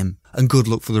ball to him. And good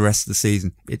luck for the rest of the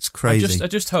season. It's crazy. I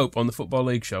just hope on the Football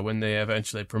League show, when they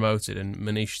eventually promoted and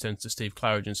Manish turns to Steve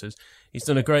Claridge and says, he's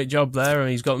done a great job there and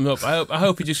he's got them up. I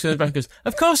hope he just turns back and goes,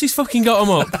 of course he's fucking got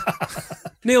them up.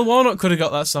 Neil Warnock could have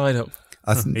got that side up.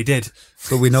 He did.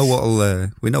 But we know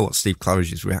what Steve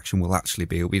Claridge's reaction will actually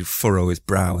be. He'll be furrow his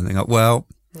brow and they go, well...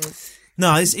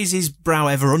 No, is his brow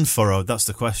ever unfurrowed? That's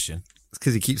the question.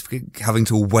 Because he keeps having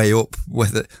to weigh up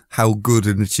how good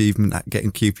an achievement at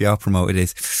getting QPR promoted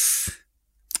is.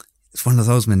 It's one of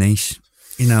those, Manish.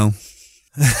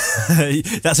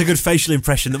 That's a good facial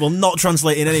impression that will not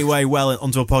translate in any way well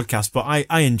onto a podcast, but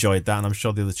I enjoyed that, and I'm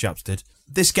sure the other chaps did.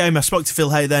 This game, I spoke to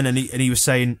Phil Hay then, and he was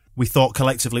saying we thought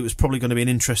collectively it was probably going to be an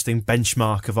interesting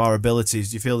benchmark of our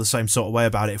abilities. Do you feel the same sort of way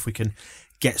about it if we can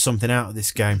get something out of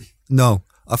this game? No.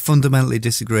 I fundamentally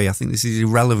disagree. I think this is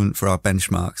irrelevant for our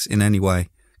benchmarks in any way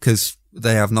because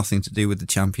they have nothing to do with the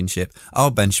Championship.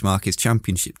 Our benchmark is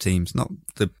Championship teams, not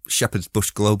the Shepherd's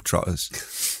Bush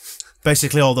Globetrotters.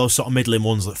 Basically all those sort of middling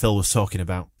ones that Phil was talking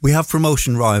about. We have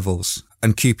promotion rivals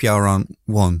and QPR aren't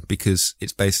one because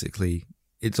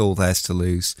it's all theirs to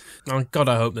lose. Oh, God,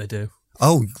 I hope they do.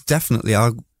 Oh, definitely.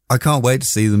 I can't wait to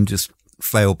see them just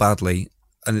fail badly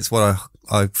and it's what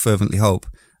I fervently hope.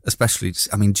 Especially,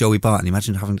 I mean, Joey Barton,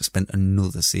 imagine having to spend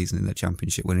another season in the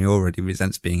Championship when he already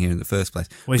resents being here in the first place.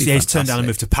 Well, he's turned down and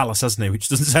moved to Palace, hasn't he? Which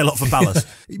doesn't say a lot for Palace.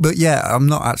 But yeah, I'm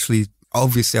not actually,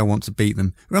 obviously I want to beat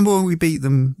them. Remember when we beat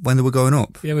them when they were going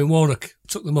up? Yeah, when Warnock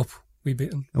took them up, we beat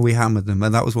them. And we hammered them,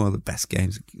 and that was one of the best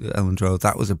games at Elland Road.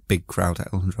 That was a big crowd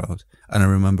at Elland Road. And I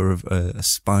remember a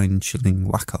spine-chilling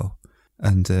wacko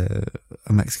and a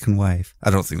Mexican wave. I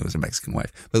don't think there was a Mexican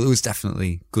wave, but there was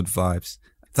definitely good vibes.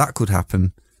 That could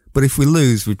happen. But if we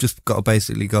lose, we've just got to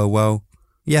basically go, well,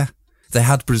 yeah, they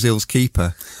had Brazil's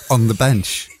keeper on the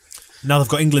bench. Now they've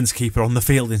got England's keeper on the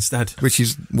field instead. Which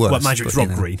is worse. Well, Magic's Rob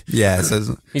Green. Yeah.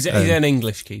 So, he's an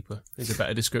English keeper, is a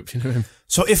better description of him.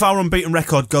 So if our unbeaten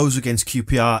record goes against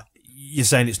QPR, you're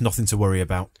saying it's nothing to worry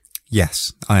about?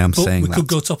 Yes, I am saying that. We could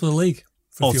go top of the league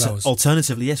for a few hours.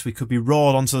 Alternatively, yes, we could be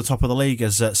roared onto the top of the league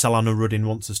as Salano Ruddin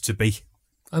wants us to be.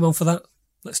 I'm on for that.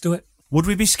 Let's do it. Would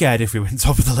we be scared if we went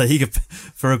top of the league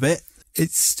for a bit?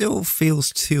 It still feels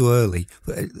too early.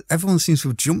 But everyone seems to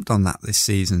have jumped on that this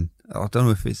season. I don't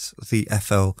know if it's the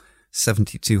FL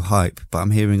 72 hype, but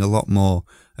I'm hearing a lot more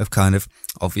of kind of,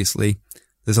 obviously,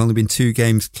 there's only been 2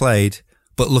 games played,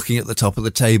 but looking at the top of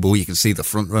the table, you can see the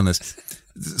front runners.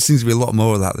 There seems to be a lot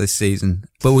more of that this season.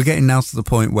 But we're getting now to the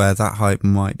point where that hype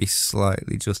might be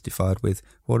slightly justified with,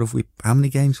 how many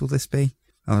games will this be?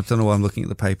 I don't know why I'm looking at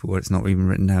the paper where it's not even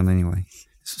written down anyway.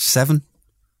 7?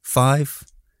 5?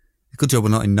 Good job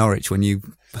we're not in Norwich when you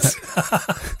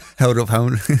held up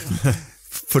home.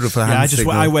 Put up a hand.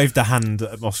 I waved a hand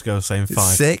at Moscow saying 5.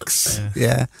 6.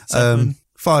 Yeah.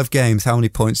 5 games. How many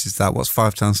points is that? What's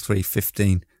 5 times 3?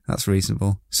 15. That's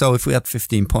reasonable. So if we had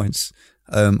 15 points,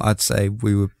 I'd say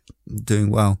we were doing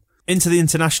well. Into the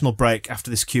international break after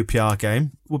this QPR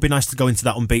game. Would be nice to go into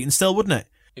that unbeaten still, wouldn't it?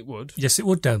 It would. Yes, it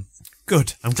would, Dan.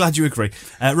 Good. I'm glad you agree.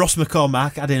 Ross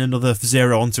McCormack adding another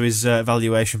 0 onto his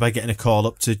valuation by getting a call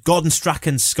up to Gordon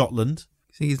Strachan's Scotland.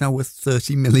 I think he's now worth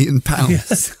 £30 million.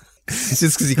 Yes. It's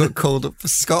just because he got called up for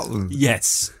Scotland.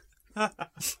 Yes.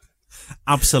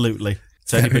 Absolutely.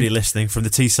 To anybody listening from the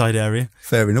Teesside area.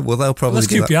 Fair enough. Well, they'll probably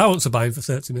do that. QPR wants to buy him for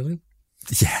 30 million.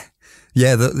 Yeah.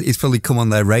 Yeah, it's probably come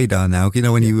on their radar now. You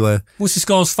know when you... Once he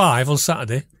scores 5 on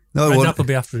Saturday... No, Redknapp will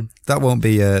be after him. That won't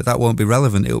be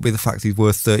relevant. It'll be the fact he's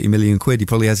worth 30 million quid. He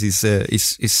probably has his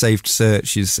saved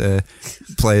search, his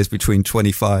players between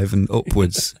 25 and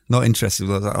upwards. Not interested.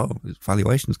 I was like, his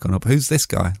valuation's gone up. Who's this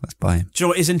guy? Let's buy him. Do you know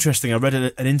what is interesting? I read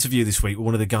an interview this week with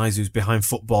one of the guys who's behind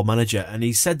Football Manager, and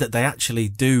he said that they actually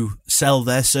do sell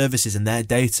their services and their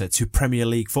data to Premier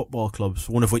League football clubs.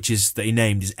 One of which is that he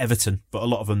named is Everton, but a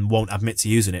lot of them won't admit to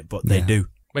using it, but they do.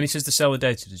 When he says to sell the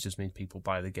data, does it just mean people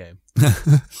buy the game?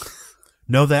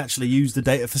 No, they actually use the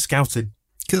data for scouting.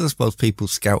 Because I suppose people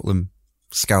scout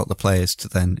the players to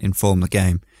then inform the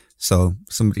game. So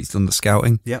somebody's done the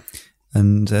scouting. Yep.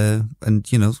 And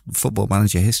you know, Football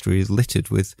Manager history is littered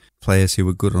with players who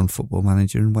were good on Football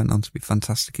Manager and went on to be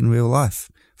fantastic in real life.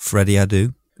 Freddie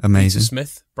Adu, amazing. Peter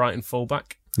Smith, Brighton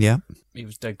fullback. Yeah. He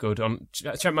was dead good. On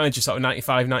Champ Manager sort of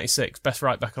 95, 96. Best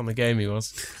right back on the game he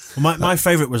was. Well, my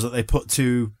favourite was that they put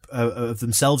 2 of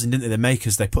themselves in, didn't they? The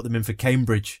makers, they put them in for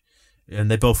Cambridge.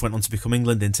 And they both went on to become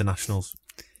England internationals.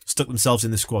 Stuck themselves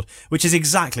in the squad, which is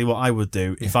exactly what I would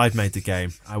do if I'd made the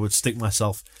game. I would stick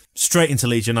myself straight into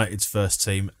Leeds United's first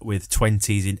team with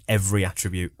 20s in every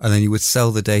attribute. And then you would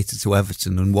sell the data to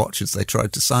Everton and watch as they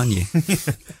tried to sign you.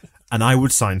 And I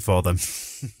would sign for them.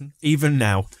 Even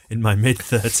now, in my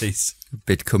mid-30s.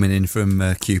 Bid coming in from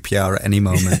QPR at any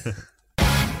moment.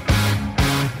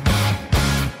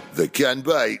 The Ken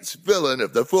Bates Villain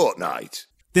of the Fortnight.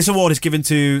 This award is given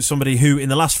to somebody who, in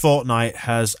the last fortnight,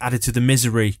 has added to the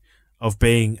misery of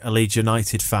being a Leeds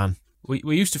United fan.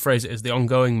 We used to phrase it as the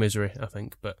ongoing misery, I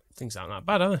think, but things aren't that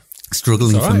bad, are they?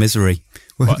 Struggling for misery.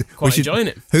 Quite enjoying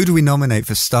it. Who do we nominate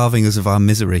for starving us of our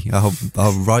misery,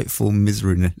 our rightful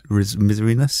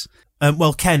miseryness?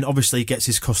 Well, Ken obviously gets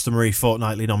his customary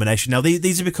fortnightly nomination. Now,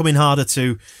 these are becoming harder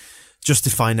to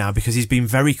justify now because he's been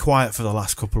very quiet for the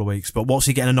last couple of weeks. But what's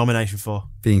he getting a nomination for?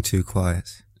 Being too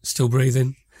quiet. Still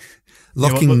breathing.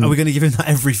 Are we going to give him that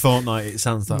every fortnight? It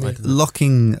sounds that way.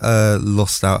 Locking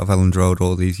Lust out of Elland Road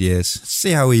all these years.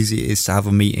 See how easy it is to have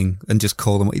a meeting and just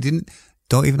call them.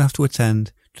 Don't even have to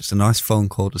attend. Just a nice phone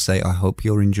call to say, I hope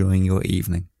you're enjoying your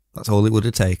evening. That's all it would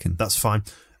have taken. That's fine.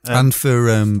 And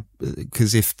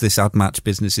because if this ad match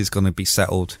business is going to be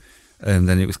settled, then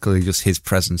it was clearly just his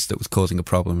presence that was causing a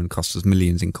problem and cost us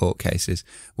millions in court cases.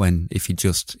 When if he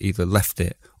just either left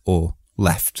it or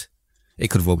left, it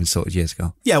could have all been sorted years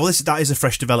ago. Yeah, well, that is a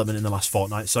fresh development in the last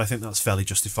fortnight, so I think that's fairly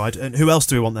justified. And who else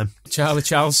do we want then? Charlie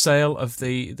Charles' sale of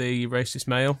the racist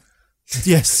mail.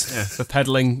 Yes. Yeah. For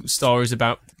peddling stories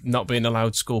about not being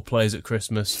allowed school plays at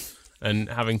Christmas and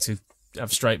having to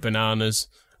have straight bananas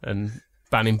and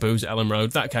banning booze at Ellen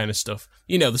Road, that kind of stuff.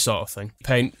 You know the sort of thing.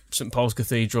 Paint St Paul's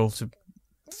Cathedral to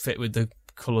fit with the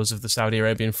colours of the Saudi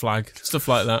Arabian flag, stuff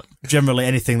like that. Generally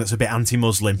anything that's a bit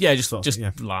anti-Muslim. Yeah, just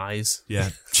lies. Yeah.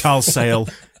 Charles Sale,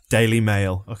 Daily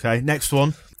Mail. Okay, next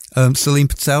one. Salim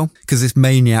Patel, because this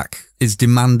maniac is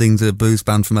demanding the booze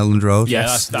ban from Elland Road.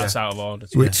 Yeah, that's out of order.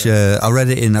 Which I read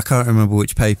it in, I can't remember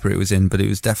which paper it was in, but it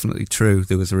was definitely true.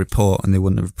 There was a report and they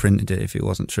wouldn't have printed it if it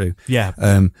wasn't true. Yeah.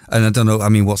 And I don't know, I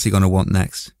mean, what's he going to want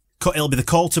next? It'll be the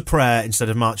call to prayer instead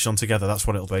of marching on together. That's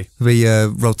what it'll be.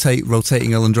 Rotating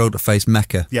Elland Road to face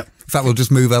Mecca. Yep. In fact, we'll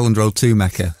just move Elland Road to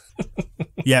Mecca.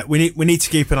 Yeah, we need to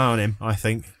keep an eye on him, I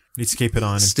think. We need to keep an eye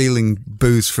on him. Stealing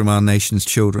booze from our nation's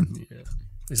children. Yeah.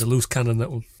 It's a loose cannon,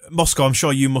 that one. Moscow, I'm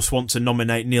sure you must want to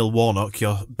nominate Neil Warnock,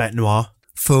 your bête noire.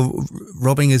 For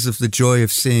robbing us of the joy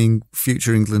of seeing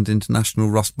future England international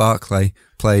Ross Barkley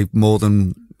play more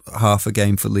than half a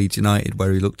game for Leeds United,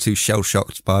 where he looked too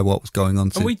shell-shocked by what was going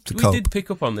on and we cope. did pick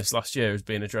up on this last year as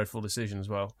being a dreadful decision as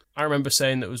well. I remember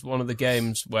saying that it was one of the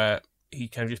games where he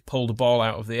kind of just pulled the ball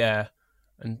out of the air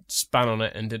and span on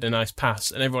it and did a nice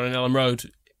pass, and everyone in Ellen Road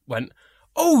went,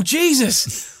 "Oh,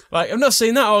 Jesus!" Like, I've not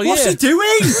seen that all year. What's he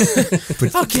doing?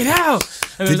 Fucking hell!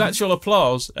 And there was actual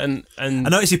applause. And I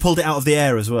noticed he pulled it out of the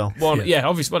air as well.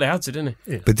 Obviously, well, he had to, didn't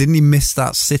he? Yeah. But didn't he miss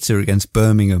that sitter against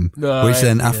Birmingham? Which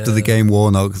then, after the game,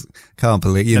 Warnock can't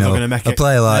believe, a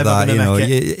player like that,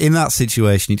 in that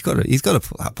situation, he's got to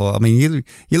put that ball. I mean,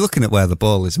 you're looking at where the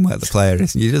ball is and where the player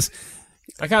is, and you just...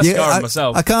 I can't score him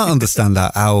myself. I can't understand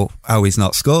that, how he's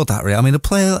not scored that, really. I mean, a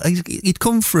player, he'd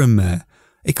come from...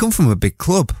 He come from a big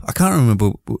club. I can't remember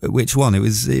which one. It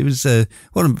was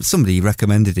somebody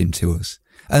recommended him to us.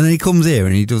 And then he comes here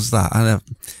and he does that. And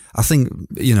I think,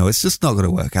 it's just not going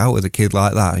to work out with a kid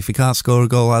like that. If he can't score a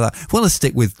goal like that, I want to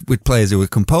stick with players who are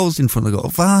composed in front of the goal.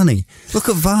 Varney. Look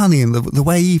at Varney and the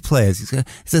way he plays.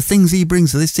 It's the things he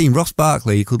brings to this team. Ross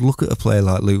Barkley, you could look at a player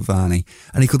like Luke Varney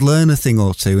and he could learn a thing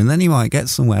or two and then he might get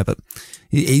somewhere. But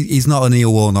he's not a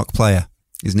Neil Warnock player.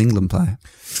 He's an England player.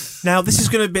 Now, this is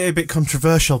going to be a bit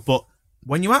controversial, but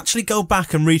when you actually go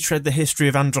back and retread the history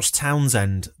of Andros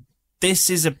Townsend, this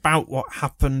is about what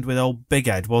happened with old Big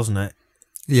Ed, wasn't it?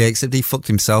 Yeah, except he fucked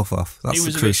himself off. That's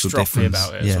the crucial difference. He was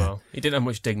a bit stroppy about it as well. He didn't have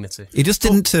much dignity. He just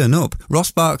didn't turn up.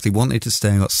 Ross Barkley wanted to stay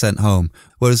and got sent home,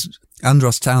 whereas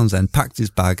Andros Townsend packed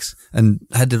his bags and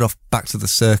headed off back to the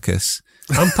circus.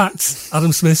 And packed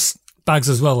Adam Smith's bags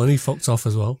as well, and he fucked off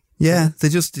as well. Yeah, they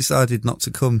just decided not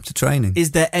to come to training.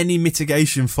 Is there any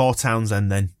mitigation for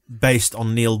Townsend then, based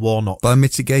on Neil Warnock? By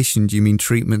mitigation, do you mean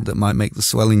treatment that might make the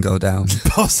swelling go down?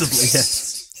 Possibly,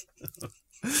 yes.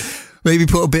 Maybe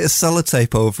put a bit of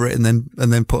sellotape over it and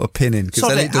then put a pin in, because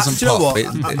then it doesn't pop. It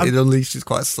unleashes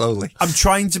quite slowly. I'm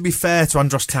trying to be fair to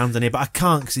Andros Townsend here, but I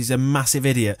can't because he's a massive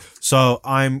idiot. So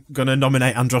I'm going to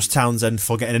nominate Andros Townsend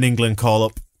for getting an England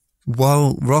call-up.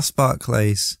 While Ross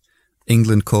Barkley's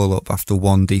England call-up after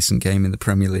one decent game in the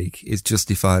Premier League is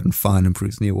justified and fine and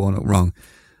proves Neil Warnock wrong,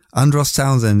 Andros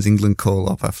Townsend's England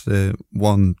call-up after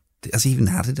one... Has he even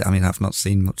had it? I mean, I've not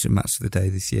seen much of Match of the Day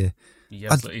this year. He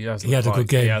had a good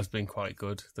game. He has been quite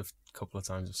good the couple of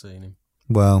times I've seen him.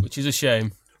 Well... Which is a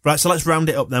shame. Right, so let's round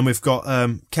it up then. We've got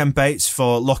Ken Bates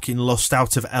for locking Lust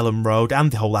out of Ellen Road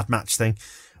and the whole Lad Match thing.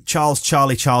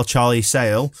 Charlie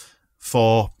Sale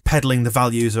for peddling the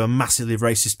values of a massively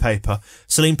racist paper.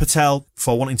 Salim Patel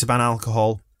for wanting to ban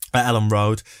alcohol at Ellen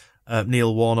Road.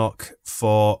 Neil Warnock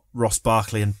for Ross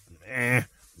Barkley and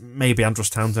maybe Andros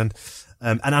Townsend.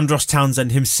 And Andros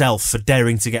Townsend himself for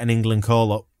daring to get an England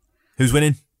call-up. Who's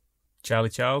winning? Charlie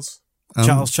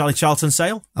Charlton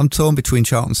Sale? I'm torn between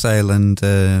Charlton Sale and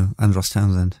Andros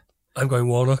Townsend. I'm going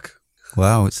Warnock.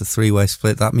 Wow, it's a three-way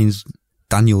split. That means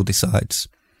Daniel decides,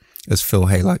 as Phil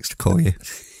Hay likes to call you.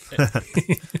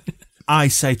 I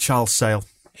say Charles Sale.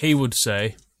 He would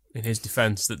say, in his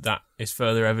defence, that is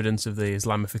further evidence of the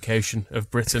Islamification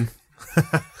of Britain.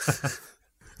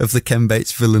 Of the Ken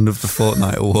Bates Villain of the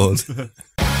Fortnight Award.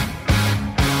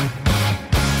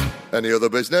 Any other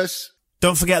business?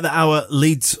 Don't forget that our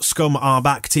Leeds Scum Are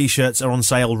Back t-shirts are on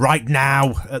sale right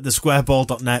now at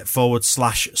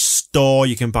thesquareball.net/store.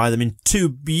 You can buy them in two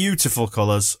beautiful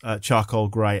colours, charcoal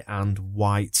grey and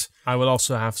white. I will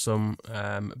also have some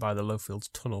by the Lowfields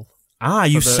Tunnel.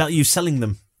 You selling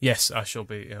them? Yes, I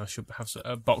should have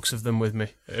a box of them with me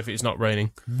if it's not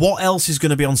raining. What else is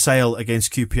going to be on sale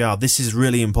against QPR? This is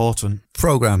really important.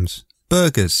 Programmes.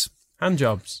 Burgers. Hand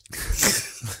jobs.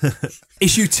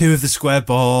 Issue 2 of the Square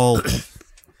Ball.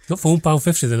 Not for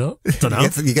 £1.50, they're not.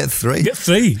 You get three. You get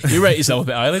three. You rate yourself a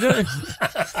bit highly, don't you?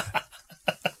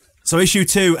 So issue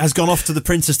 2 has gone off to the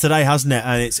printers today, hasn't it?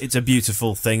 And it's a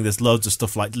beautiful thing. There's loads of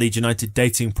stuff like Leeds United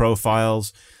dating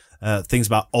profiles, things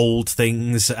about old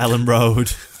things, Ellen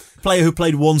Road. Player who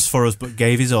played once for us but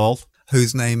gave his all.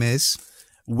 Whose name is?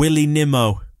 Willy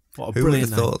Nimmo. What a Who would brilliant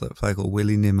have name. thought that a player called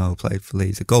Willy Nimmo played for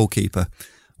Leeds? A goalkeeper.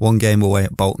 1 game away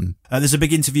at Bolton. There's a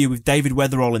big interview with David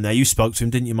Weatherall in there. You spoke to him,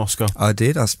 didn't you, Moscow? I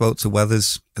did. I spoke to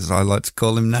Weathers, as I like to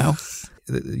call him now.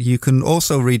 You can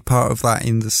also read part of that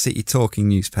in the City Talking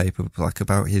newspaper, like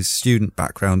about his student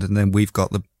background, and then we've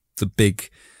got the big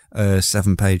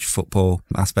 7-page football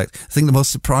aspect. I think the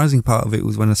most surprising part of it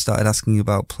was when I started asking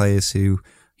about players who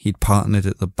he'd partnered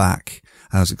at the back.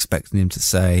 I was expecting him to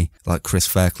say, like, Chris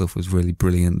Fairclough was really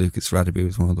brilliant, Lucas Radebe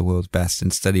was one of the world's best.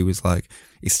 Instead, he was like,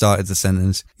 he started the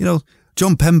sentence,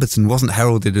 John Pemberton wasn't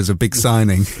heralded as a big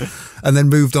signing, and then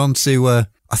moved on to,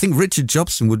 I think Richard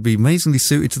Jobson would be amazingly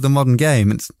suited to the modern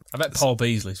game. I bet Paul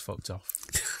Beasley's fucked off.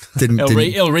 He'll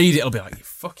read it, he'll be like, you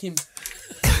fucking...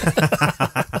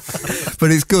 But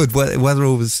it's good.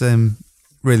 Weatherall was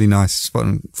really nice.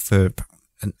 Spotting for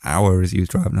an hour as he was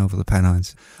driving over the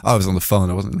Pennines. I was on the phone,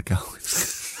 I wasn't in the car.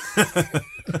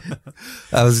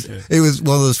 It was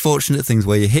one of those fortunate things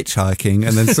where you're hitchhiking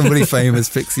and then somebody famous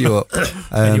picks you up.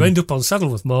 And you end up on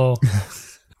Saddleworth Moor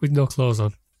with no clothes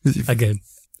on. Again.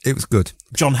 It was good.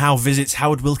 John Howe visits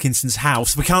Howard Wilkinson's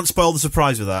house. We can't spoil the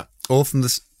surprise with that. All from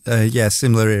the,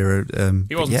 similar era.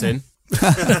 He wasn't in. Bit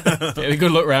of a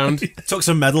good look round. Took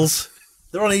some medals.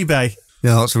 They're on eBay.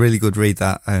 Yeah, it's a really good read,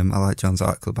 that. I like John's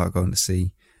article about going to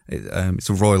see. It's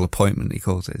a royal appointment, he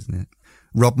calls it, isn't it?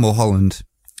 Rob Mulholland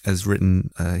has written,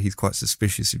 he's quite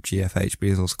suspicious of GFH, but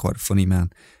he's also quite a funny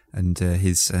man. And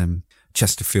his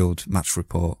Chesterfield match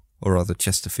report, or rather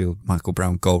Chesterfield Michael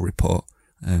Brown goal report,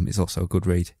 is also a good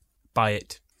read. Buy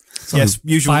it. So yes,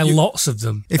 usually. Buy lots of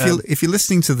them. If you're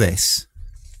listening to this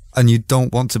and you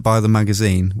don't want to buy the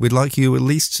magazine, we'd like you at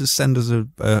least to send us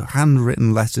a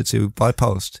handwritten letter by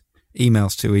post.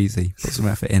 Email's too easy. Put some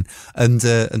effort in and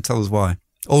tell us why.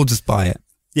 Or just buy it.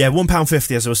 Yeah,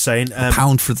 £1.50, as I was saying.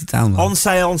 £1 for the download. On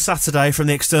sale on Saturday from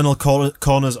the external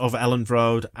corners of Elland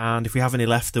Road. And if we have any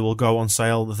left, they will go on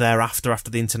sale thereafter,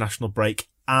 after the international break.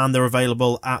 And they're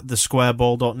available at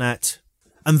thesquareball.net.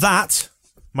 And that,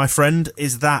 my friend,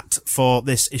 is that for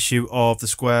this issue of the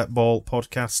Square Ball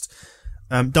podcast.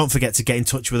 Don't forget to get in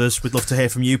touch with us. We'd love to hear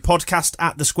from you. Podcast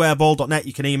at thesquareball.net.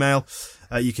 You can email.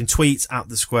 You can tweet at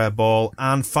the Square Ball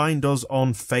and find us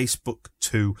on Facebook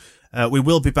too. We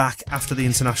will be back after the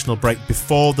international break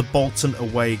before the Bolton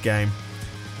away game.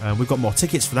 We've got more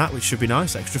tickets for that, which should be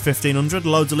nice. Extra 1,500.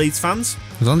 Loads of Leeds fans.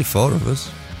 There's only 4 of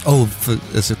us. Oh,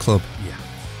 as a club.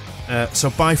 Yeah. So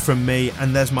bye from me,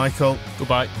 and there's Michael.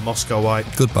 Goodbye. Moscow White.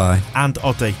 Goodbye. And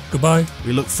Oddie. Goodbye.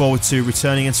 We look forward to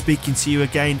returning and speaking to you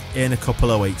again in a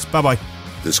couple of weeks. Bye-bye.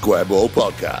 The Square Ball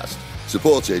Podcast,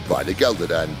 supported by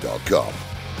thegelderdend.com.